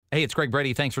Hey, it's Greg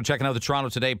Brady. Thanks for checking out the Toronto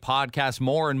Today podcast.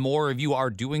 More and more of you are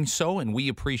doing so, and we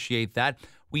appreciate that.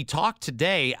 We talked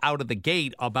today out of the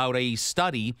gate about a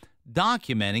study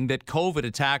documenting that COVID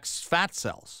attacks fat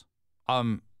cells.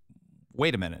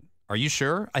 Wait a minute. Are you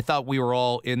sure? I thought we were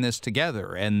all in this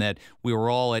together and that we were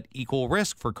all at equal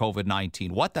risk for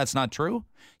COVID-19. What? That's not true?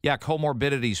 Yeah,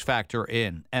 comorbidities factor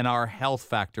in and our health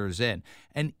factors in.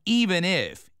 And even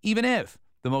if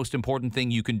the most important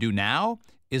thing you can do now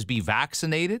is be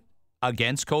vaccinated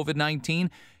against COVID-19,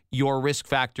 your risk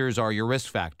factors are your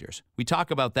risk factors. We talk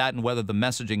about that and whether the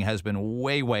messaging has been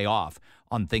way, way off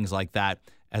on things like that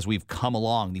as we've come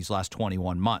along these last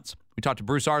 21 months. We talked to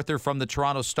Bruce Arthur from the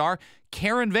Toronto Star,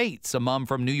 Karen Vates, a mom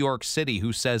from New York City,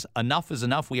 who says enough is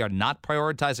enough. We are not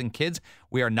prioritizing kids.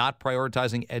 We are not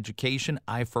prioritizing education.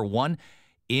 I, for one,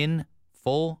 in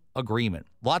full agreement.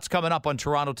 Lots coming up on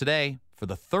Toronto Today for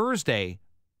the Thursday,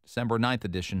 December 9th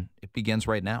edition. It begins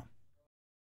right now.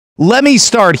 Let me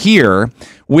start here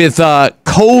with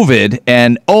COVID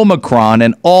and Omicron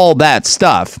and all that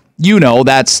stuff. You know,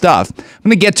 that stuff. I'm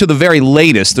going to get to the very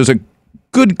latest. There's a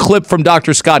good clip from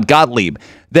Dr. Scott Gottlieb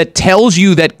that tells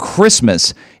you that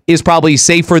Christmas is probably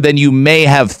safer than you may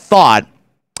have thought,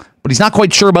 but he's not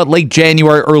quite sure about late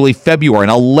January, early February.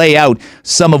 And I'll lay out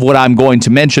some of what I'm going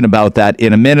to mention about that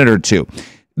in a minute or two.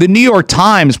 The New York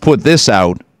Times put this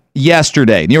out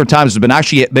yesterday. New York Times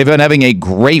they've been having a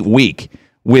great week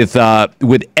with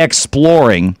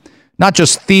exploring not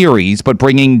just theories, but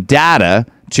bringing data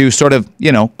to sort of,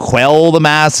 quell the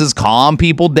masses, calm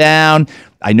people down.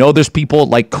 I know there's people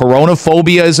like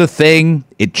coronaphobia is a thing.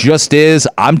 It just is.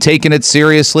 I'm taking it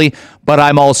seriously, but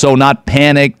I'm also not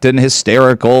panicked and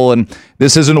hysterical. And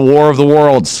this isn't a war of the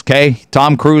worlds, okay?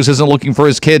 Tom Cruise isn't looking for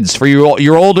his kids. For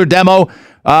your older demo,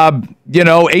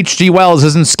 H.G. Wells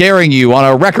isn't scaring you on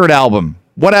a record album,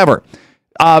 whatever.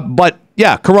 But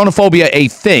yeah, coronaphobia, a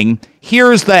thing.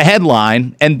 Here's the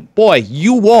headline. And boy,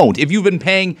 you won't, if you've been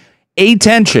paying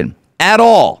attention at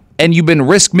all, and you've been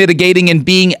risk mitigating and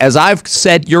being, as I've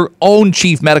said, your own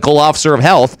chief medical officer of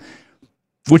health,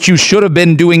 which you should have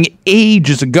been doing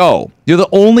ages ago. You're the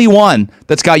only one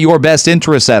that's got your best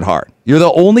interests at heart. You're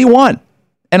the only one.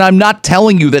 And I'm not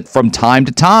telling you that from time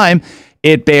to time,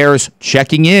 it bears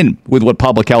checking in with what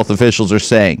public health officials are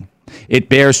saying. It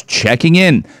bears checking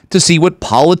in to see what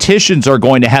politicians are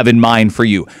going to have in mind for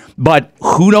you. But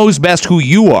who knows best who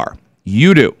you are?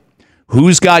 You do.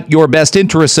 Who's got your best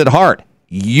interests at heart?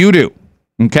 You do.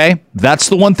 Okay? That's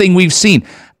the one thing we've seen.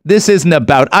 This isn't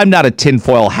about, I'm not a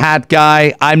tinfoil hat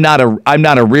guy. I'm not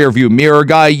a rear view mirror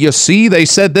guy. You see, they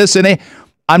said this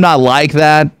I'm not like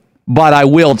that. But I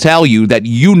will tell you that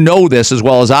you know this as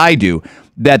well as I do,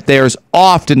 that there's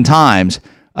oftentimes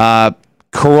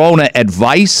corona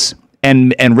advice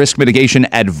and risk mitigation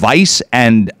advice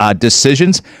and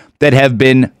decisions that have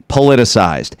been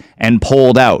politicized and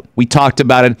pulled out. We talked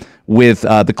about it with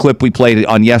the clip we played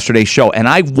on yesterday's show, and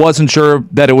I wasn't sure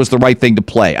that it was the right thing to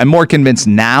play. I'm more convinced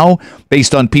now,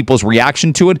 based on people's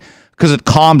reaction to it, because it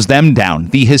calms them down.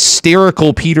 The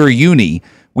hysterical Peter Jüni,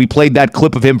 we played that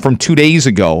clip of him from 2 days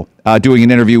ago doing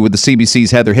an interview with the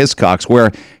CBC's Heather Hiscox,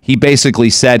 where he basically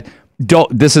said,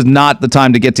 this is not the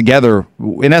time to get together,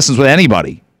 in essence, with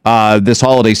anybody this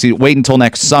holiday season. Wait until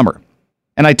next summer.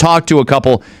 And I talked to a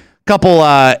couple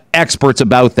experts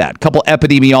about that, a couple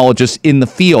epidemiologists in the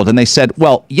field, and they said,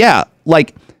 well, yeah,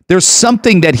 like there's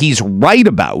something that he's right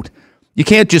about. You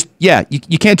can't just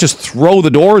throw the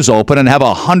doors open and have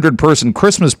a 100-person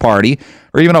Christmas party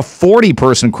or even a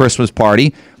 40-person Christmas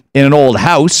party in an old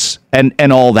house and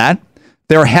all that.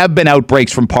 There have been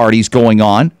outbreaks from parties going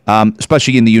on,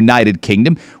 especially in the United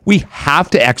Kingdom. We have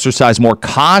to exercise more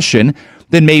caution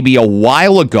than maybe a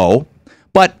while ago,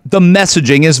 but the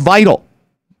messaging is vital.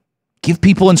 Give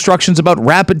people instructions about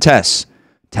rapid tests.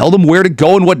 Tell them where to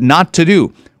go and what not to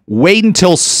do. Wait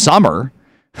until summer,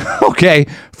 okay,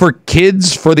 for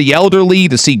kids, for the elderly,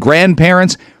 to see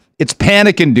grandparents. It's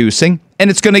panic-inducing, and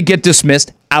it's going to get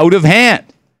dismissed out of hand.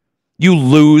 You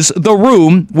lose the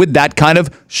room with that kind of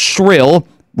shrill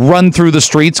run through the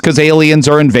streets because aliens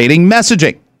are invading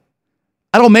messaging.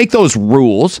 I don't make those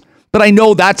rules, but I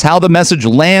know that's how the message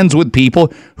lands with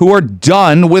people who are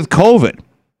done with COVID.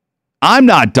 I'm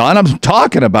not done. I'm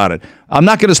talking about it. I'm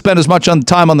not going to spend as much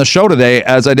time on the show today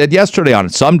as I did yesterday on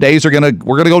it. Some days we're going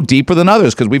to go deeper than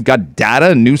others because we've got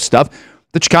data and new stuff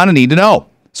that you kind of need to know.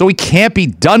 So we can't be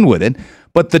done with it.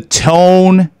 But the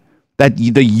tone, the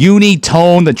Jüni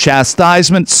tone, the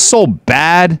chastisement, so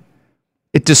bad.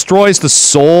 It destroys the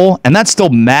soul, and that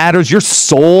still matters. Your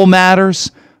soul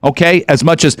matters, okay? As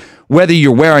much as whether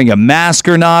you're wearing a mask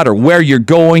or not, or where you're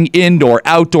going, indoor,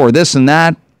 outdoor, this and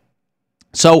that.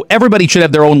 So everybody should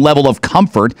have their own level of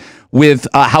comfort with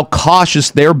how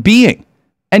cautious they're being.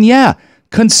 And yeah,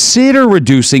 consider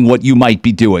reducing what you might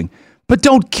be doing, but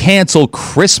don't cancel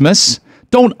Christmas.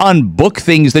 Don't unbook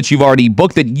things that you've already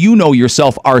booked that you know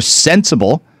yourself are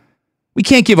sensible. We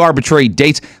can't give arbitrary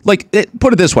dates. Like,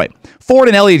 put it this way. Ford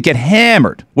and Elliott get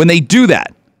hammered when they do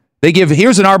that. They give,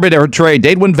 here's an arbitrary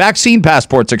date when vaccine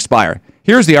passports expire.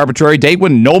 Here's the arbitrary date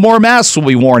when no more masks will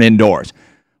be worn indoors.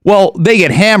 Well, they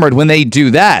get hammered when they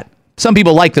do that. Some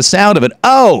people like the sound of it.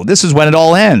 Oh, this is when it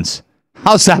all ends.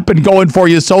 How's that been going for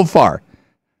you so far?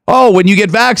 Oh, when you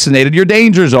get vaccinated, your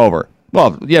danger's over.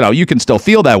 Well, you can still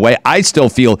feel that way. I still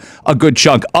feel a good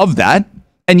chunk of that.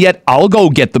 And yet I'll go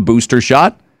get the booster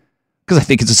shot because I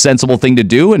think it's a sensible thing to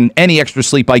do. And any extra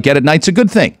sleep I get at night's a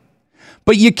good thing.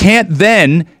 But you can't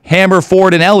then hammer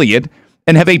Ford and Elliott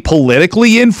and have a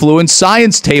politically influenced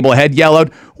science table head yell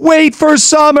out, wait for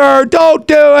summer, don't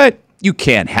do it. You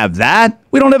can't have that.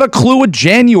 We don't have a clue what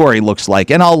January looks like.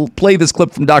 And I'll play this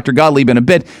clip from Dr. Gottlieb in a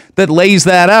bit that lays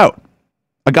that out.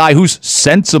 A guy who's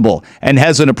sensible and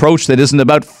has an approach that isn't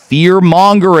about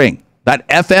fear-mongering. That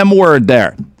FM word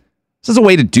there. This is a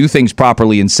way to do things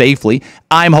properly and safely.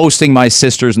 I'm hosting my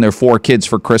sisters and their 4 kids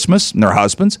for Christmas and their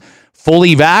husbands.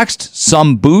 Fully vaxxed,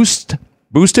 some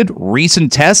boosted,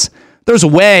 recent tests. There's a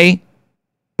way,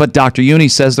 but Dr. Uni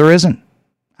says there isn't.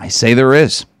 I say there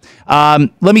is. Let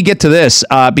me get to this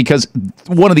because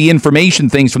one of the information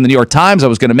things from the New York Times I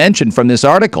was going to mention from this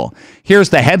article. Here's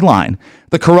the headline.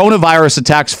 The coronavirus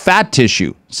attacks fat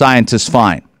tissue, scientists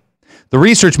find. The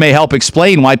research may help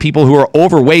explain why people who are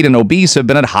overweight and obese have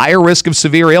been at higher risk of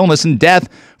severe illness and death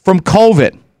from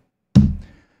COVID.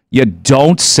 You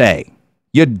don't say.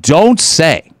 You don't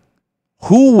say.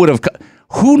 Who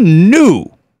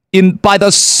knew by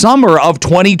the summer of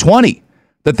 2020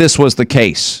 that this was the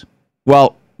case?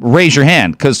 Well, raise your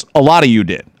hand because a lot of you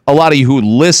did. A lot of you who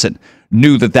listen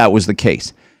knew that that was the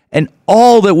case. And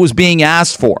all that was being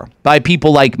asked for by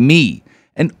people like me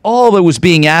and all that was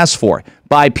being asked for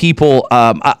by people,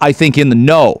 I think, in the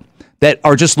know that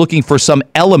are just looking for some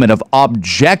element of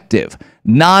objective,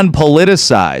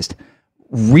 non-politicized,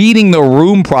 reading the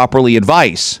room properly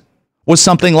advice was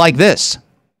something like this.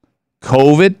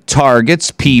 COVID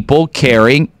targets people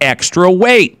carrying extra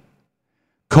weight.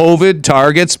 COVID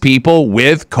targets people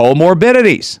with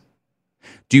comorbidities.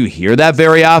 Do you hear that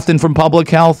very often from public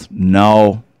health?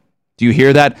 No. Do you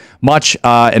hear that much?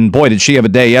 And boy, did she have a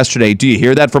day yesterday. Do you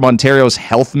hear that from Ontario's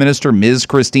health minister, Ms.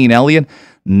 Christine Elliott?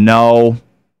 No.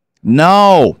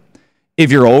 No.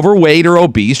 If you're overweight or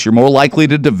obese, you're more likely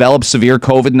to develop severe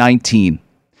COVID-19.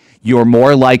 You're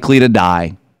more likely to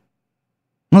die.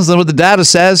 Listen to what the data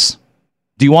says.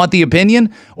 Do you want the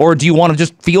opinion, or do you want to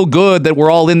just feel good that we're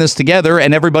all in this together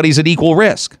and everybody's at equal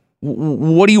risk?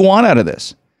 What do you want out of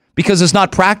this? Because it's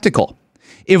not practical.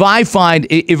 If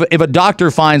a doctor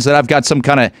finds that I've got some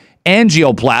kind of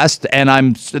angioplast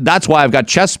and that's why I've got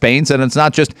chest pains, and it's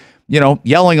not just,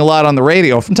 yelling a lot on the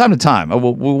radio from time to time. We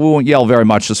won't yell very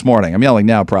much this morning. I'm yelling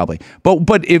now probably.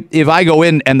 But if I go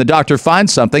in and the doctor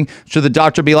finds something, should the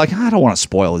doctor be like, I don't want to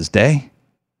spoil his day?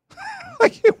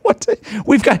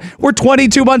 We're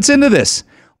 22 months into this.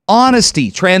 Honesty,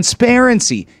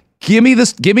 transparency. Give me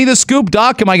the scoop,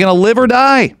 doc. Am I going to live or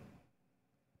die?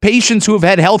 Patients who have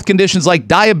had health conditions like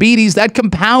diabetes, that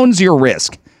compounds your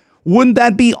risk. Wouldn't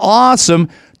that be awesome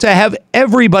to have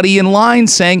everybody in line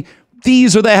saying,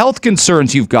 these are the health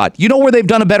concerns you've got? You know where they've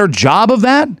done a better job of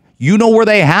that? You know where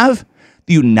they have?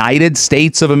 The United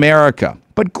States of America.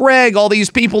 But Greg, all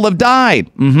these people have died.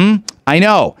 I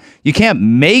know. You can't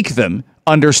make them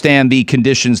understand the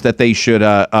conditions that they should,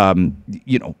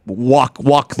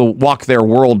 walk their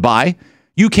world by.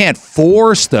 You can't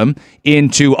force them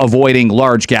into avoiding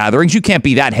large gatherings. You can't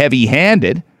be that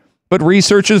heavy-handed. But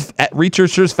researchers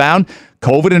found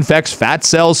COVID infects fat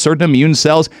cells, certain immune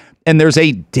cells, and there's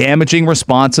a damaging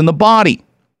response in the body.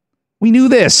 We knew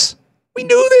this.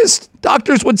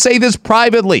 Doctors would say this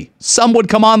privately. Some would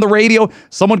come on the radio.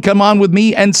 Someone would come on with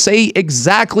me and say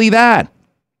exactly that.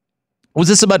 Was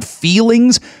this about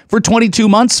feelings for 22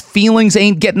 months? Feelings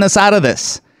ain't getting us out of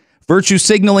this. Virtue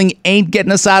signaling ain't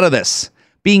getting us out of this.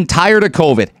 Being tired of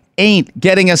COVID ain't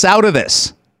getting us out of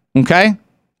this. Okay?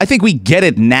 I think we get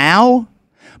it now,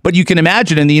 but you can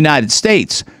imagine in the United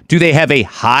States, do they have a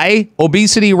high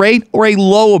obesity rate or a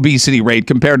low obesity rate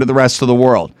compared to the rest of the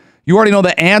world? You already know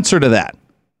the answer to that.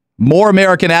 More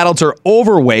American adults are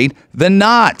overweight than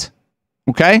not.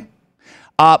 Okay?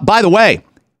 By the way,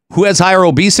 who has higher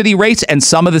obesity rates, and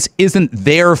some of this isn't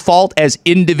their fault as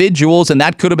individuals, and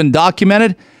that could have been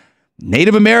documented?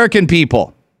 Native American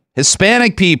people,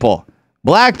 Hispanic people,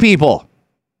 black people.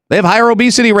 They have higher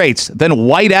obesity rates than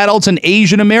white adults and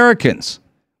Asian Americans.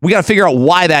 We got to figure out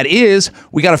why that is.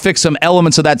 We got to fix some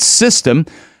elements of that system.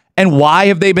 And why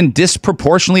have they been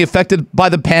disproportionately affected by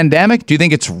the pandemic? Do you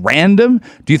think it's random?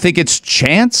 Do you think it's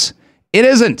chance? It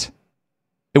isn't.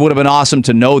 It would have been awesome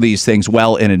to know these things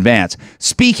well in advance.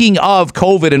 Speaking of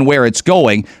COVID and where it's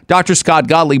going, Dr. Scott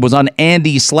Gottlieb was on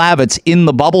Andy Slavitt's In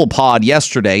the Bubble pod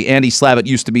yesterday. Andy Slavitt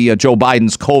used to be Joe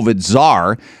Biden's COVID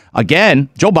czar. Again,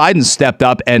 Joe Biden stepped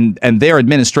up and their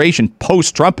administration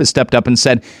post-Trump has stepped up and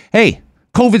said, hey,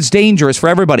 COVID's dangerous for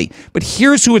everybody. But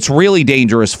here's who it's really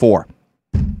dangerous for.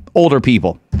 Older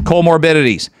people,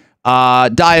 comorbidities,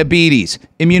 diabetes,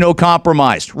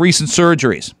 immunocompromised, recent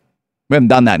surgeries. We haven't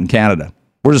done that in Canada.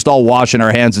 We're just all washing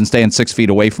our hands and staying 6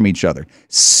 feet away from each other.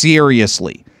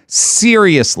 Seriously.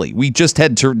 We just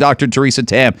had Dr. Theresa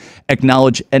Tam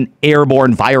acknowledge an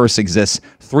airborne virus exists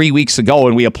 3 weeks ago,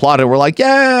 and we applauded. We're like,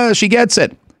 yeah, she gets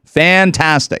it.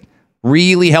 Fantastic.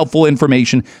 Really helpful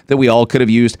information that we all could have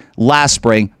used last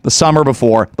spring, the summer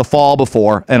before, the fall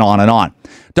before, and on and on.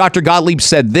 Dr. Gottlieb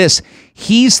said this.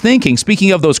 He's thinking,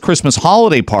 speaking of those Christmas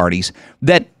holiday parties,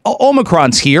 that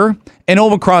Omicron's here, and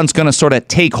Omicron's going to sort of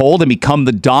take hold and become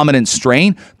the dominant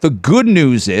strain. The good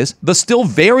news is, the still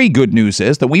very good news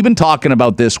is, that we've been talking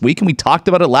about this week, and we talked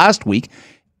about it last week,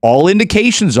 all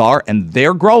indications are, and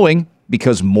they're growing,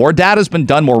 because more data has been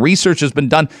done, more research has been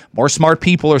done, more smart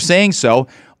people are saying so,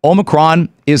 Omicron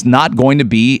is not going to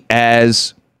be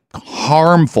as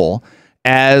harmful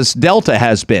as Delta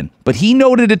has been. But he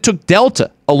noted it took Delta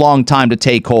a long time to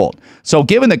take hold. So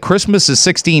given that Christmas is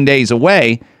 16 days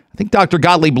away, I think Dr.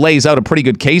 Gottlieb lays out a pretty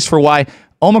good case for why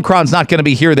Omicron's not going to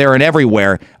be here, there, and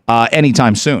everywhere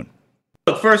anytime soon.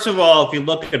 Look, first of all, if you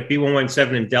look at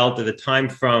B117 and Delta, the time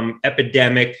from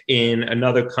epidemic in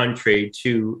another country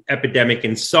to epidemic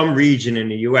in some region in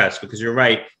the U.S., because you're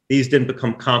right, these didn't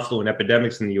become confluent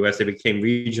epidemics in the U.S., they became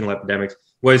regional epidemics,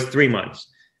 was 3 months.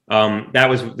 That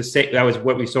was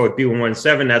what we saw with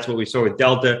B117. That's what we saw with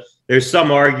Delta. There's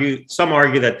some argue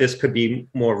that this could be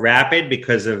more rapid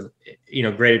because of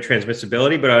greater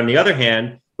transmissibility. But on the other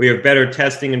hand, we have better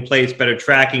testing in place, better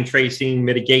tracking, tracing,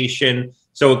 mitigation.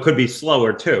 So it could be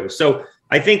slower too. So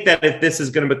I think that if this is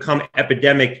going to become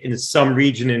epidemic in some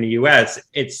region in the U.S.,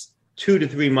 it's 2 to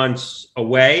 3 months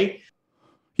away.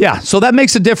 Yeah, so that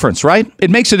makes a difference, right? It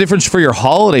makes a difference for your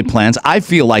holiday plans. I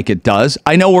feel like it does.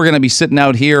 I know we're going to be sitting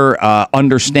out here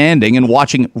understanding and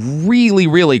watching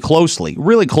really closely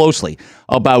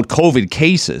about COVID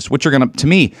cases, which are going to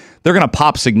me, they're going to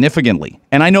pop significantly.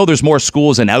 And I know there's more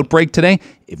schools in outbreak today.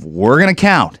 If we're going to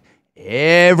count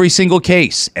every single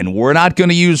case and we're not going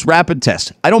to use rapid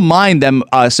tests, I don't mind them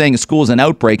saying a school's an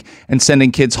outbreak and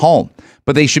sending kids home.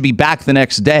 But they should be back the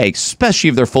next day, especially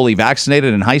if they're fully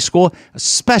vaccinated in high school,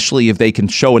 especially if they can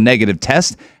show a negative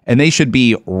test, and they should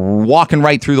be walking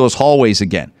right through those hallways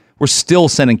again. We're still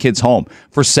sending kids home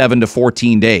for 7 to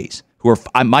 14 days.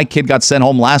 My kid got sent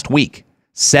home last week,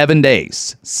 7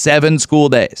 days, 7 school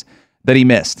days that he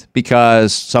missed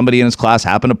because somebody in his class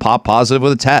happened to pop positive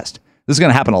with a test. This is going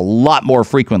to happen a lot more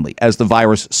frequently as the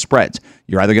virus spreads.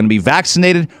 You're either going to be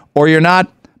vaccinated or you're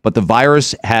not, but the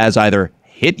virus has either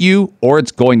hit you or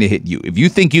it's going to hit you. If you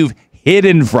think you've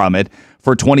hidden from it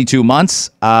for 22 months,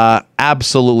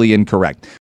 absolutely incorrect.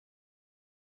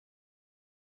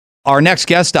 Our next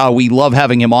guest, we love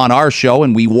having him on our show,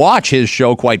 and we watch his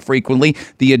show quite frequently.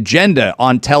 The Agenda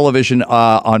on television,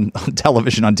 on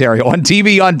Television Ontario, on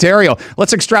TV Ontario.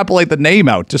 Let's extrapolate the name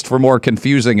out just for more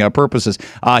confusing purposes.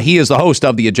 He is the host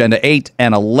of The Agenda, 8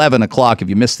 and 11 o'clock.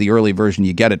 If you missed the early version,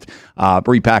 you get it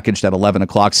repackaged at 11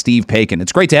 o'clock. Steve Paikin.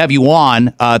 It's great to have you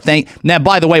on. Now,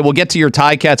 by the way, we'll get to your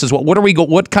Ticats as well.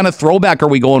 What kind of throwback are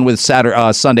we going with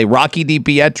Sunday? Rocky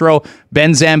DiPietro,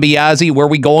 Ben Zambiazzi. Where are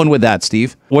we going with that,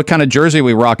 Steve? What kind of jersey are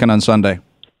we rocking on Sunday?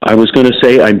 I was going to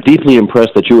say, I'm deeply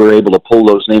impressed that you were able to pull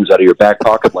those names out of your back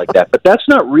pocket like that, but that's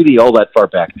not really all that far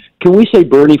back. Can we say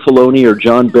Bernie Filoni or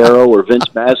John Barrow or Vince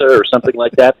Mazza or something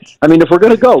like that? I mean, if we're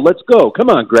going to go, let's go. Come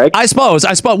on, Greg. I suppose.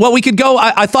 Well, we could go.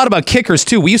 I thought about kickers,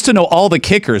 too. We used to know all the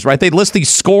kickers, right? They'd list these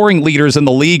scoring leaders in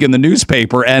the league in the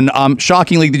newspaper, and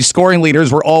shockingly, these scoring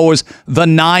leaders were always the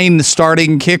 9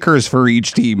 starting kickers for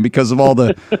each team because of all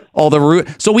the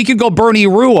So we could go Bernie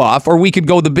Ruoff, or we could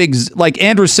go the big, like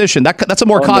Andrew Sishin. That's a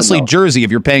more costly jersey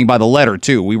if you're paying by the letter,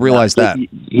 too. We realize that.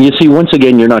 You see, once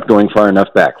again, you're not going far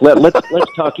enough back. Let's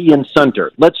talk Ian Sunter.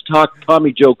 Let's talk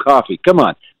Tommy Joe Coffey. Come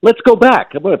on. Let's go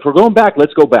back. If we're going back,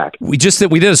 let's go back. We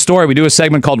did a story. We do a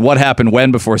segment called What Happened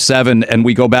When before 7, and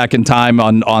we go back in time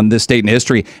on this date in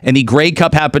history. And the Grey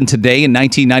Cup happened today in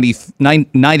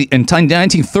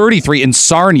 1933 in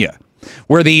Sarnia.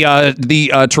 where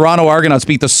the Toronto Argonauts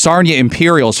beat the Sarnia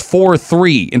Imperials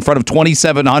 4-3 in front of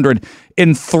 2,700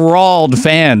 enthralled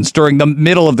fans during the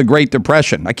middle of the Great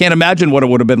Depression. I can't imagine what it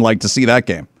would have been like to see that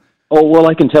game. Oh, well,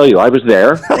 I can tell you. I was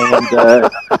there, and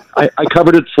I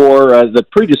covered it for the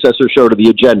predecessor show to The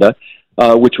Agenda,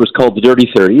 which was called The Dirty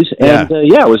 30s. And,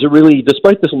 it was a really,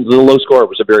 despite the low score, it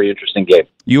was a very interesting game.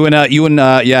 You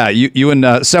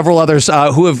and several others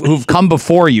who've come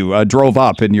before you drove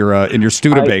up in your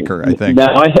Studebaker, I think.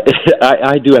 Now,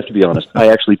 I do have to be honest. I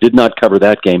actually did not cover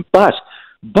that game, but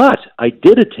I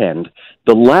did attend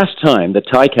the last time the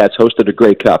Ticats hosted a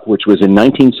Grey Cup, which was in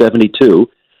 1972.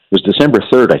 It was December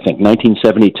 3rd, I think,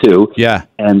 1972. Yeah.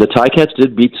 And the Ticats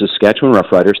did beat Saskatchewan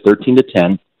Roughriders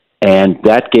 13-10. And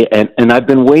that game, and I've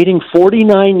been waiting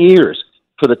 49 years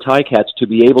for the Ticats to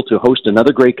be able to host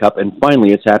another Grey Cup, and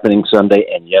finally it's happening Sunday,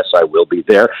 and yes, I will be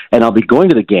there. And I'll be going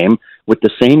to the game with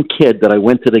the same kid that I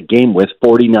went to the game with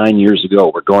 49 years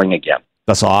ago. We're going again.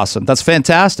 That's awesome. That's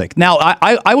fantastic. Now,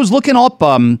 I was looking up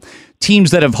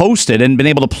teams that have hosted and been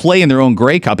able to play in their own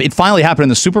Grey Cup. It finally happened in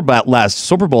the Super Bowl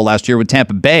last year with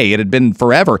Tampa Bay. It had been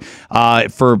forever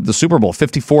for the Super Bowl,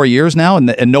 54 years now,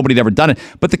 and nobody had ever done it.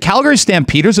 But the Calgary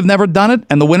Stampeders have never done it,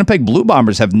 and the Winnipeg Blue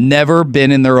Bombers have never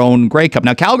been in their own Grey Cup.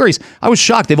 Now, Calgary's, I was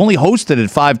shocked. They've only hosted it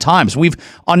 5 times.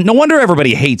 No wonder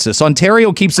everybody hates us.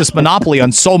 Ontario keeps this monopoly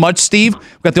on so much, Steve.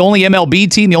 We've got the only MLB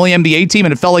team, the only NBA team,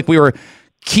 and it felt like we were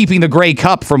keeping the Grey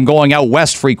Cup from going out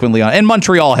west frequently. And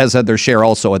Montreal has had their share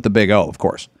also at the Big O, of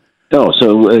course. Oh,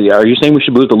 so are you saying we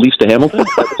should move the Leafs to Hamilton? Is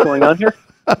that what's going on here?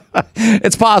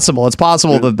 It's possible. It's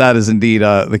possible that is indeed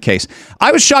the case.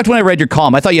 I was shocked when I read your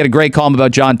column. I thought you had a great column about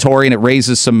John Tory, and it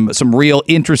raises some real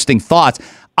interesting thoughts.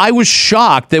 I was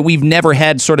shocked that we've never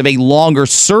had sort of a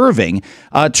longer-serving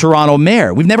Toronto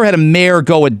mayor. We've never had a mayor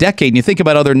go a decade. And you think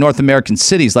about other North American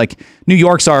cities, like New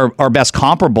York's our best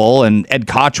comparable, and Ed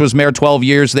Koch was mayor 12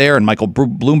 years there, and Michael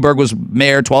Bloomberg was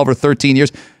mayor 12 or 13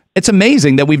 years. It's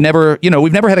amazing that we've never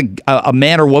had a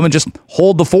man or woman just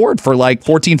hold the fort for like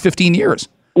 14, 15 years.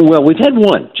 Well, we've had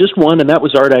just one, and that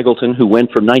was Art Eggleton, who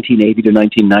went from 1980 to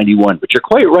 1991. But you're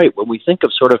quite right. When we think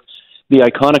of sort of the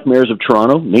iconic mayors of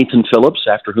Toronto, Nathan Phillips,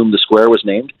 after whom the square was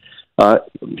named,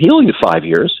 he only did 5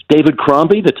 years. David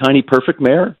Crombie, the tiny perfect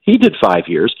mayor, he did 5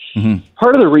 years. Mm-hmm.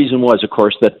 Part of the reason was, of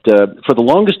course, that for the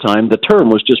longest time, the term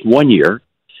was just 1 year,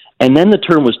 and then the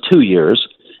term was 2 years,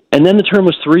 and then the term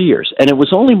was 3 years. And it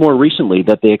was only more recently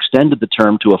that they extended the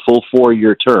term to a full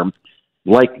 4-year term,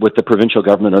 like with the provincial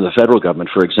government or the federal government,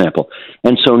 for example.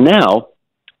 And so now,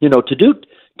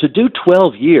 to do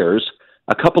 12 years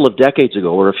a couple of decades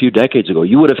ago or a few decades ago,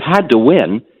 you would have had to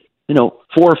win, 4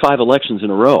 or 5 elections in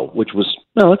a row, which was,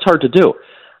 it's hard to do.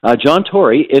 John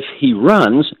Tory, if he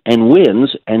runs and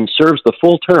wins and serves the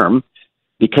full term,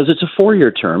 because it's a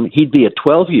 4-year term, he'd be at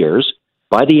 12 years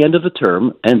by the end of the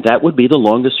term, and that would be the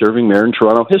longest-serving mayor in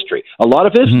Toronto history. A lot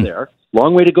of ifs there,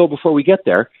 long way to go before we get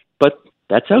there, but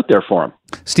that's out there for him.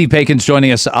 Steve Paikin's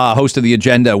joining us, host of The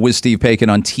Agenda with Steve Paikin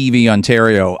on TV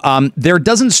Ontario. There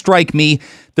doesn't strike me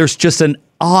there's just an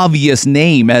obvious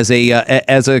name as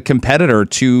a competitor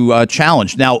to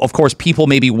challenge. Now, of course, people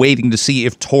may be waiting to see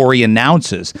if Tory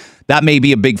announces. That may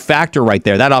be a big factor right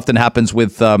there. That often happens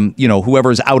with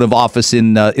whoever's out of office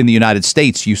in the United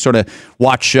States. You sort of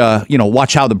watch how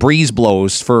the breeze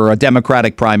blows for a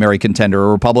Democratic primary contender or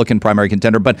a Republican primary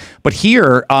contender. But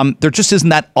here, there just isn't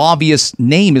that obvious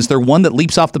name. Is there one that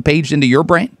leaps off the page into your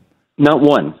brain? Not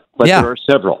one, but there are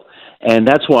several. And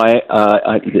that's why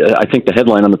I think the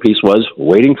headline on the piece was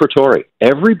 "Waiting for Tory."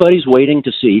 Everybody's waiting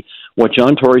to see what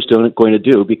John Tory's going to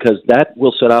do, because that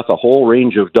will set off a whole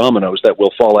range of dominoes that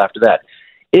will fall after that.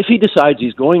 If he decides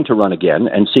he's going to run again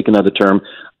and seek another term,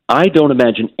 I don't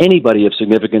imagine anybody of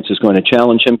significance is going to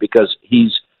challenge him, because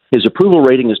his approval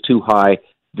rating is too high.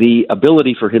 The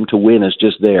ability for him to win is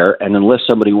just there, and unless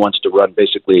somebody wants to run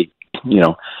basically,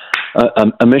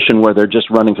 a mission where they're just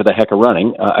running for the heck of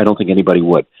running, I don't think anybody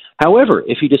would. However,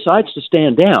 if he decides to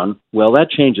stand down, well, that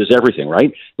changes everything,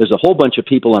 right? There's a whole bunch of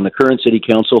people on the current city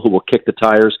council who will kick the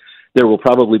tires. There will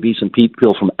probably be some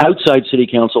people from outside city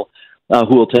council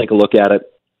who will take a look at it,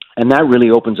 and that really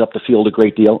opens up the field a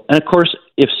great deal. And, of course,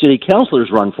 if city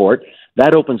councilors run for it,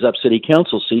 that opens up city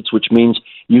council seats, which means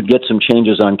you'd get some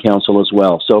changes on council as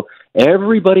well. So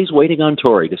everybody's waiting on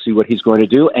Tory to see what he's going to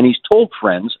do, and he's told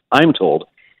friends,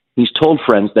 he's told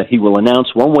friends that he will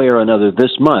announce one way or another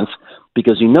this month,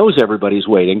 because he knows everybody's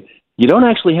waiting. You don't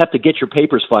actually have to get your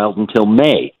papers filed until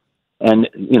May. And,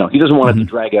 he doesn't want it to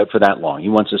drag out for that long. He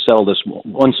wants to settle this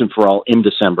once and for all in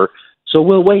December. So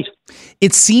we'll wait.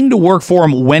 It seemed to work for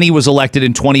him when he was elected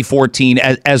in 2014,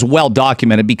 as well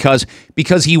documented, because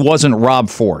he wasn't Rob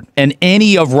Ford. And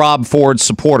any of Rob Ford's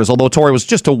supporters, although Tory was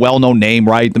just a well-known name,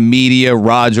 right? The media,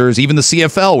 Rogers, even the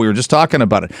CFL, we were just talking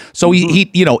about it. So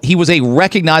he was a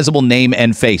recognizable name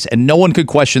and face, and no one could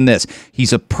question this.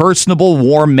 He's a personable,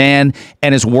 warm man,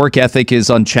 and his work ethic is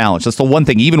unchallenged. That's the one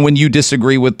thing. Even when you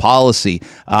disagree with policy,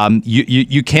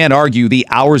 you can't argue the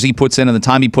hours he puts in and the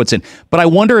time he puts in. But I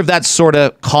wonder if that's sort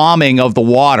of calming of the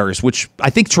waters, which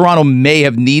I think Toronto may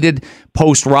have needed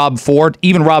post Rob Ford.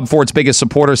 Even Rob Ford's biggest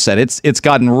supporters said it's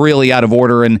gotten really out of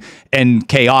order and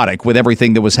chaotic with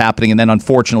everything that was happening. And then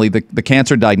unfortunately the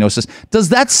cancer diagnosis. Does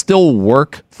that still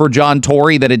work for John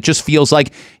Tory, that it just feels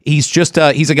like he's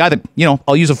a guy that,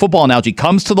 I'll use a football analogy,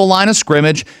 comes to the line of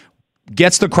scrimmage,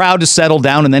 gets the crowd to settle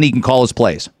down, and then he can call his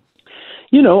plays?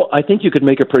 I think you could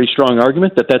make a pretty strong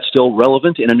argument that that's still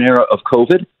relevant in an era of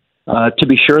COVID. To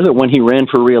be sure that when he ran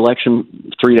for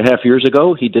re-election 3.5 years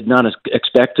ago, he did not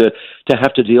expect to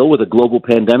have to deal with a global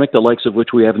pandemic, the likes of which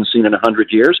we haven't seen in 100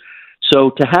 years.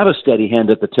 So to have a steady hand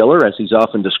at the tiller, as he's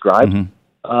often described,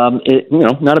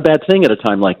 not a bad thing at a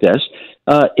time like this.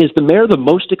 Is the mayor the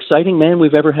most exciting man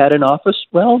we've ever had in office?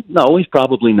 Well, no, he's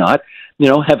probably not.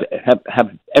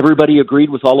 Have everybody agreed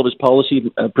with all of his policy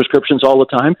prescriptions all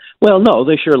the time? Well, no,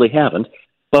 they surely haven't.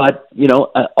 But,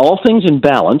 all things in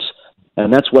balance.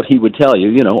 And that's what he would tell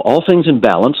you, all things in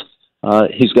balance.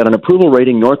 He's got an approval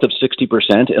rating north of 60%,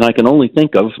 and I can only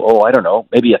think of,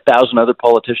 maybe 1,000 other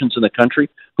politicians in the country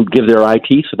who'd give their eye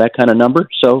teeth for that kind of number.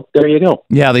 So there you go.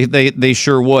 Yeah, they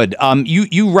sure would.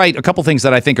 You write a couple things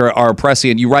that I think are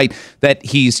prescient. You write that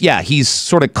he's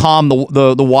sort of calmed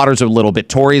the waters a little bit.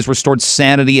 Tory has restored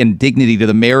sanity and dignity to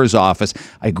the mayor's office.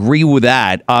 I agree with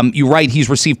that. You write he's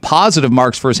received positive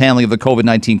marks for his handling of the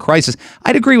COVID-19 crisis.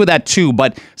 I'd agree with that too,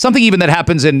 but something even that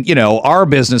happens in, our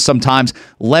business sometimes,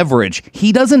 leverage.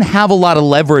 He doesn't have a lot of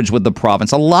leverage with the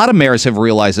province. A lot of mayors have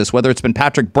realized this, whether it's been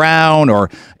Patrick Brown or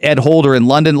Ed Holder in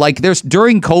London. Like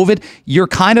during COVID, you're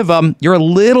kind of you're a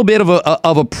little bit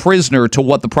of a prisoner to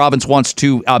what the province wants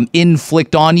to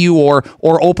inflict on you or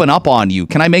open up on you.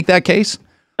 Can I make that case?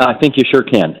 I think you sure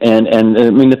can. And I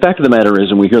mean, the fact of the matter is,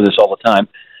 and we hear this all the time,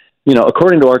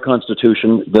 according to our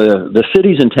Constitution, the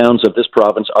cities and towns of this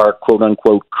province are, quote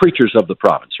unquote, creatures of the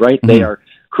province, right? Mm-hmm. They are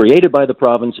created by the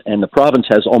province, and the province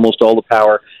has almost all the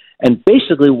power. And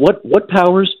basically, what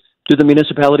powers do the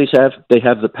municipalities have? They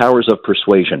have the powers of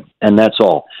persuasion, and that's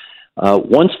all.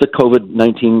 Once the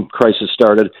COVID-19 crisis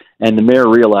started and the mayor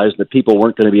realized that people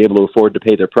weren't going to be able to afford to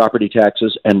pay their property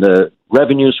taxes, and the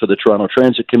revenues for the Toronto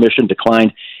Transit Commission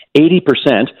declined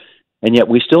 80%, and yet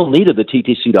we still needed the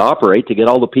TTC to operate to get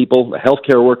all the people, the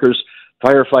healthcare workers,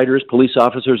 firefighters, police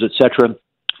officers, etc.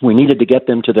 We needed to get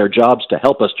them to their jobs to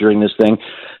help us during this thing.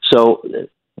 So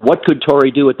what could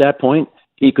Tory do at that point?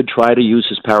 He could try to use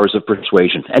his powers of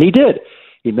persuasion. And he did.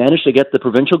 He managed to get the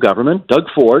provincial government, Doug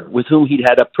Ford, with whom he'd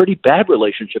had a pretty bad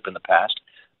relationship in the past.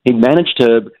 He managed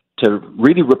to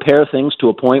really repair things to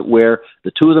a point where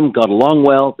the two of them got along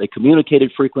well. They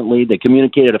communicated frequently. They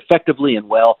communicated effectively and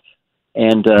well.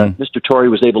 And Mr. Tory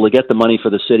was able to get the money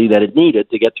for the city that it needed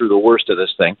to get through the worst of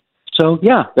this thing. So,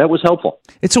 yeah, that was helpful.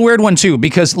 It's a weird one, too,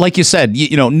 because like you said,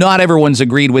 not everyone's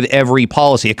agreed with every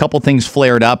policy. A couple things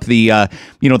flared up. The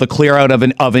clear out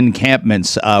of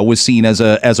encampments was seen as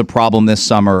a problem this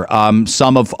summer.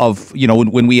 Some of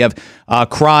when we have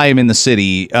crime in the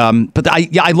city. But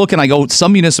I look and I go,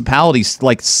 some municipalities,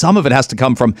 like some of it has to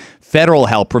come from federal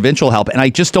help, provincial help. And I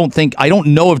just don't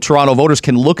know if Toronto voters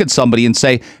can look at somebody and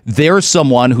say, there's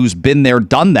someone who's been there,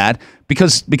 done that,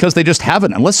 because they just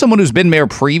haven't. Unless someone who's been mayor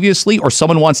previously or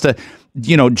someone wants to,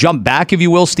 jump back, if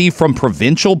you will, Steve, from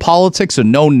provincial politics, a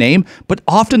known name. But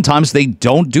oftentimes they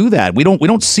don't do that. We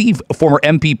don't see former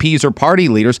MPPs or party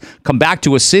leaders come back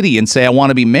to a city and say, I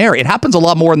want to be mayor. It happens a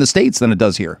lot more in the States than it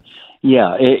does here.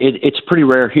 Yeah, it's pretty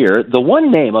rare here. The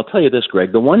one name, I'll tell you this,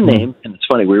 Greg, the one name, and it's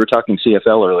funny, we were talking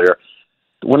CFL earlier.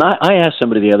 When I asked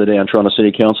somebody the other day on Toronto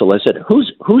City Council, I said,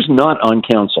 who's not on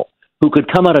council, who could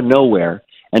come out of nowhere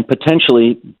and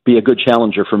potentially be a good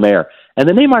challenger for mayor? And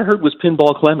the name I heard was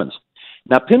Pinball Clemens.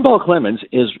 Now, Pinball Clemens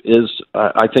is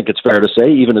I think it's fair to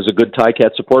say, even as a good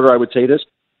Ticats supporter, I would say this,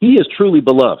 he is truly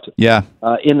beloved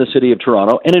in the city of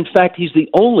Toronto. And in fact, he's the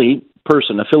only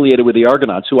person affiliated with the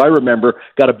Argonauts who I remember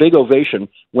got a big ovation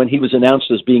when he was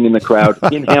announced as being in the crowd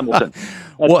in Hamilton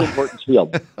at Tim Hortons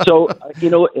Field. So,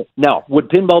 now, would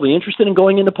Pinball be interested in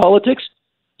going into politics?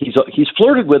 He's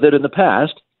flirted with it in the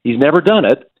past. He's never done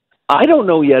it. I don't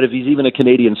know yet if he's even a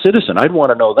Canadian citizen. I'd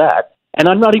want to know that. And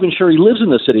I'm not even sure he lives in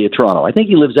the city of Toronto. I think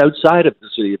he lives outside of the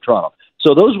city of Toronto.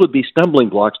 So those would be stumbling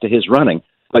blocks to his running.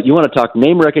 But you want to talk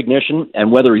name recognition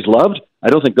and whether he's loved, I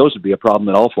don't think those would be a problem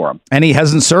at all for him. And he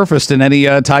hasn't surfaced in any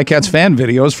Ticats fan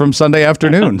videos from Sunday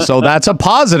afternoon. So that's a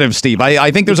positive, Steve.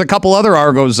 I think there's a couple other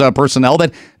Argos personnel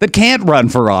that can't run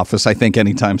for office, I think,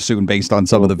 anytime soon based on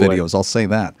some of the videos. I'll say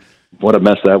that. What a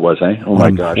mess that was, eh? Oh,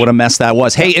 my gosh. What a mess that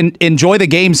was. Hey, enjoy the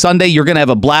game Sunday. You're going to have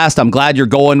a blast. I'm glad you're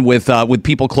going with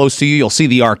people close to you. You'll see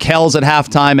the Arkells at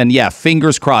halftime. And, yeah,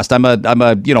 fingers crossed. I'm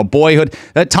a boyhood.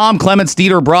 Tom Clements,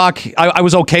 Dieter Brock, I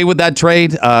was okay with that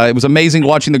trade. It was amazing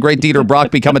watching the great Dieter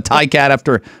Brock become a Ticat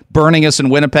after burning us in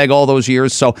Winnipeg all those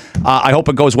years. So I hope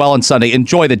it goes well on Sunday.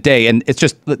 Enjoy the day. And it's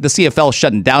just the CFL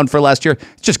shutting down for last year.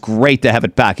 It's just great to have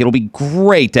it back. It'll be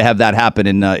great to have that happen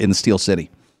in the Steel City.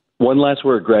 One last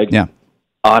word, Greg. Yeah.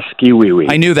 Oskiwiwi.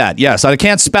 I knew that. Yes, I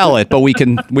can't spell it, but we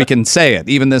can say it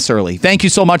even this early. Thank you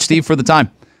so much, Steve, for the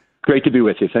time. Great to be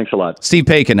with you. Thanks a lot. Steve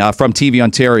Paikin from TV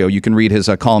Ontario. You can read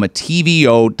his column at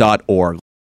tvo.org.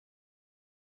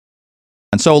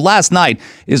 And so last night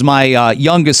is my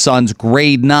youngest son's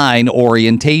grade 9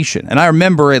 orientation. And I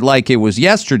remember it like it was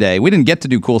yesterday. We didn't get to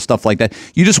do cool stuff like that.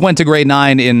 You just went to grade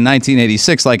 9 in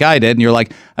 1986 like I did. And you're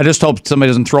like, I just hope somebody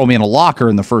doesn't throw me in a locker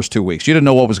in the first 2 weeks. You didn't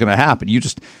know what was going to happen.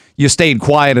 You stayed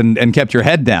quiet and kept your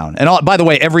head down. And by the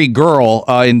way, every girl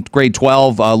in grade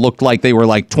 12 looked like they were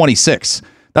like 26.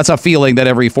 That's a feeling that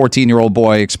every 14-year-old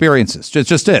boy experiences.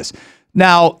 Just is.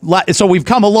 Now, so we've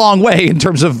come a long way in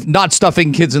terms of not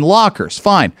stuffing kids in lockers.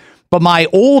 Fine. But my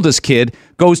oldest kid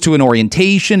goes to an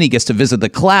orientation. He gets to visit the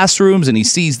classrooms and he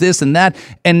sees this and that.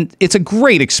 And it's a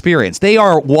great experience. They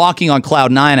are walking on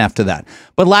cloud 9 after that.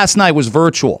 But last night was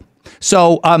virtual.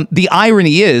 So the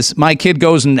irony is my kid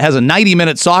goes and has a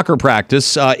 90-minute soccer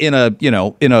practice in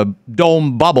a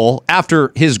dome bubble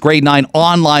after his grade 9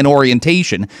 online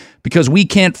orientation because we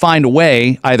can't find a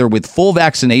way either with full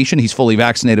vaccination, he's fully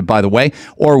vaccinated, by the way,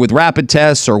 or with rapid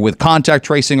tests or with contact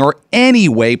tracing or any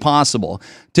way possible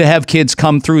to have kids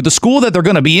come through the school that they're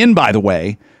going to be in, by the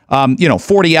way,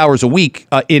 40 hours a week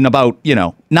in about,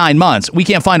 9 months. We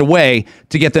can't find a way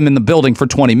to get them in the building for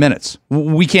 20 minutes.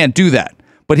 We can't do that.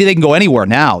 But they can go anywhere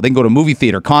now. They can go to movie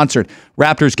theater, concert,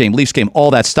 Raptors game, Leafs game,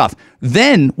 all that stuff.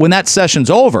 Then when that session's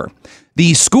over,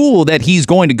 the school that he's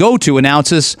going to go to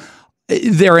announces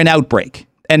they're in outbreak.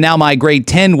 And now my grade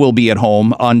 10 will be at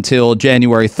home until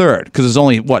January 3rd because there's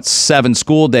only, 7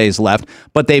 school days left.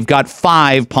 But they've got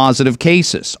 5 positive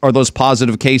cases. Are those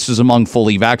positive cases among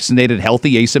fully vaccinated,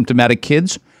 healthy, asymptomatic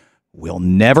kids? We'll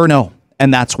never know.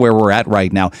 And that's where we're at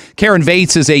right now. Karen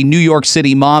Vates is a New York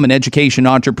City mom and education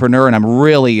entrepreneur, and I'm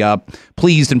really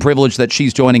pleased and privileged that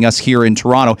she's joining us here in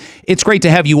Toronto. It's great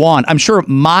to have you on. I'm sure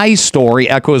my story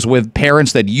echoes with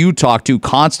parents that you talk to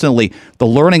constantly. The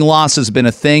learning loss has been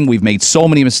a thing. We've made so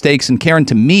many mistakes. And Karen,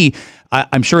 to me,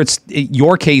 I'm sure it's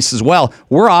your case as well.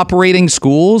 We're operating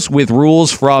schools with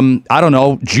rules from,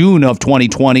 June of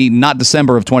 2020, not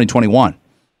December of 2021.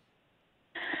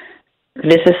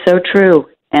 This is so true.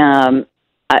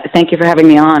 Thank you for having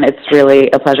me on. It's really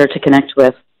a pleasure to connect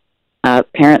with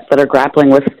parents that are grappling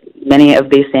with many of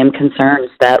these same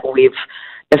concerns that we've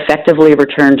effectively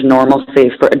returned normalcy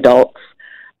for adults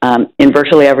in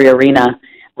virtually every arena.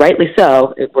 Rightly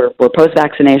so. We're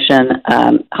post-vaccination.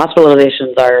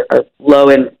 Hospitalizations are low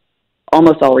in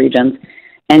almost all regions,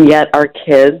 and yet our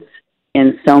kids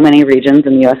in so many regions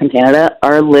in the U.S. and Canada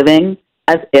are living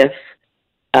as if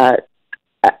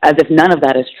none of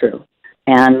that is true.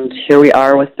 And here we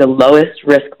are with the lowest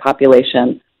risk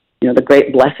population. The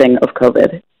great blessing of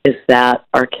COVID is that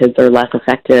our kids are less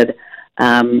affected,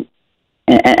 and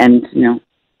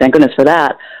thank goodness for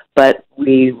that. But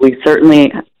we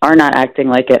certainly are not acting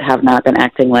like it, have not been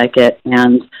acting like it,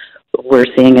 and we're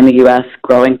seeing in the U.S.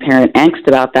 growing parent angst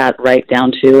about that, right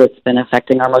down to it's been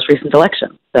affecting our most recent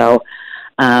election. So,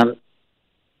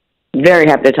 very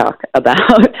happy to talk about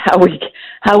how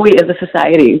we as a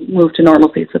society move to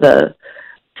normalcy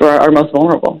for our most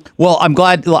vulnerable. Well, I'm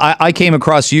glad I came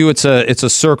across you. It's a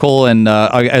circle, and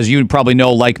as you probably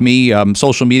know, like me,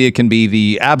 social media can be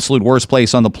the absolute worst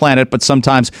place on the planet. But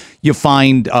sometimes you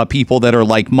find people that are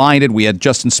like-minded. We had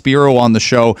Justin Spiro on the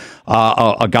show,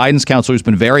 a guidance counselor who's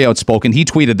been very outspoken. He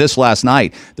tweeted this last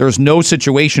night: "There's no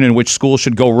situation in which schools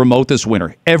should go remote this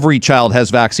winter. Every child has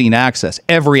vaccine access.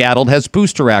 Every adult has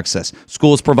booster access.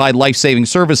 Schools provide life-saving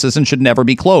services and should never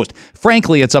be closed."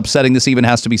 Frankly, it's upsetting this even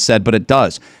has to be said, but it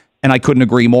does. And I couldn't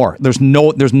agree more. There's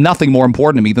nothing more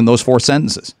important to me than those 4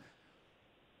 sentences.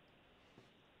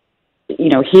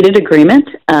 Heated agreement.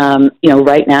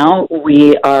 Right now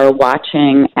we are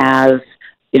watching as,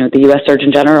 the U.S.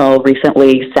 Surgeon General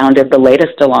recently sounded the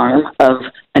latest alarm of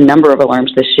a number of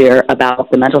alarms this year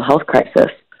about the mental health crisis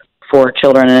for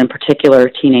children and in particular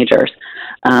teenagers,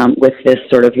 with this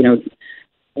sort of,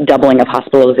 doubling of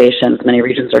hospitalizations many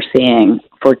regions are seeing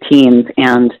for teens,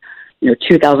 and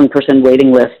 2,000 person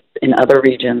waiting lists in other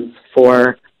regions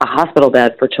for a hospital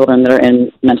bed for children that are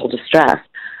in mental distress.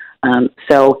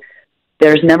 So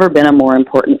there's never been a more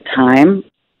important time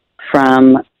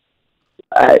from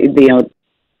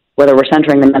whether we're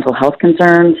centering the mental health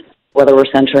concerns, whether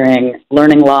we're centering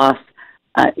learning loss,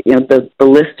 the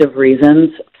list of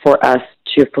reasons for us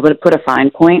to put a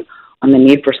fine point on the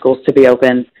need for schools to be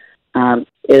open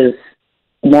is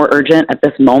more urgent at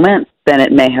this moment than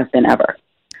it may have been ever.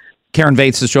 Karen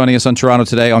Vates is joining us on Toronto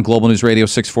Today on Global News Radio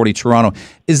 640 Toronto.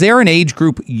 Is there an age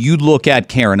group you look at,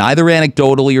 Karen, either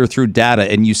anecdotally or through data,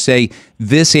 and you say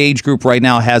this age group right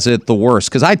now has it the worst?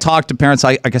 Because I talk to parents,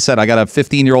 like I said, I got a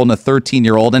 15-year-old and a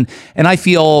 13-year-old, and I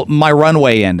feel my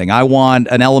runway ending. I want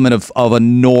an element of a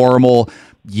normal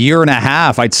year and a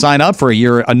half. I'd sign up for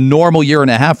a normal year and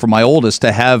a half for my oldest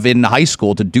to have in high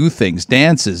school, to do things,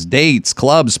 dances, dates,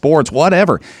 clubs, sports,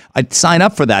 whatever. I'd sign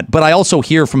up for that. But I also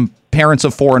hear from parents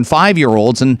of 4 and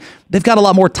 5-year-olds, and they've got a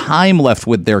lot more time left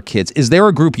with their kids. Is there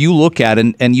a group you look at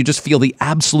and you just feel the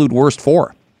absolute worst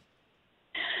for?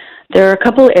 There are a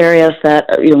couple areas that,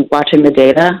 watching the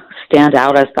data, stand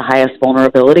out as the highest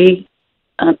vulnerability,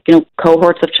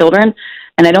 cohorts of children.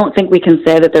 And I don't think we can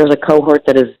say that there's a cohort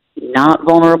that is not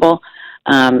vulnerable.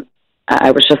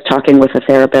 I was just talking with a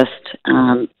therapist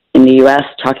in the U.S.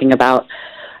 talking about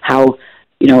how,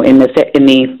 in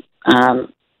the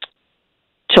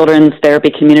children's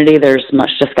therapy community, there's much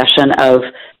discussion of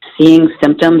seeing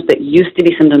symptoms that used to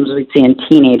be symptoms we'd see in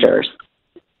teenagers,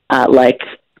 like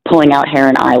pulling out hair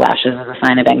and eyelashes as a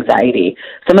sign of anxiety.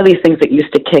 Some of these things that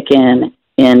used to kick in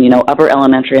upper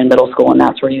elementary and middle school, and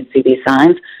that's where you'd see these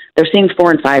signs. They're seeing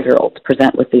 4 and 5-year-olds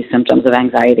present with these symptoms of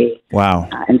anxiety. Wow.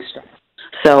 And stress.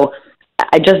 So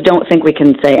I just don't think we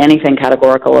can say anything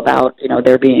categorical about,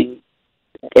 there being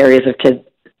areas of kids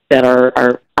that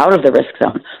are out of the risk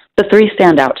zone. The 3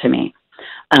 stand out to me.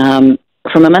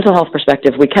 From a mental health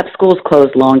perspective, we kept schools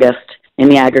closed longest in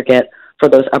the aggregate for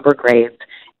those upper grades.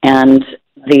 And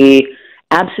the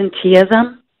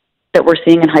absenteeism that we're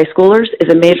seeing in high schoolers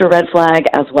is a major red flag,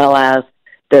 as well as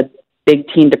the big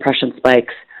teen depression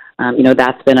spikes.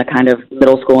 That's been a kind of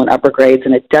middle school and upper grades,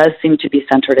 and it does seem to be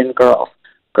centered in girls.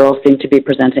 Girls seem to be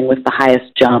presenting with the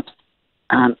highest jumps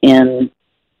in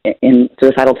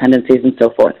suicidal tendencies and so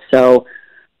forth. So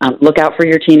look out for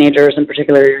your teenagers, in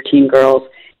particular your teen girls.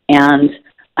 And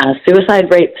suicide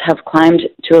rates have climbed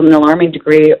to an alarming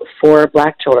degree for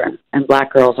Black children, and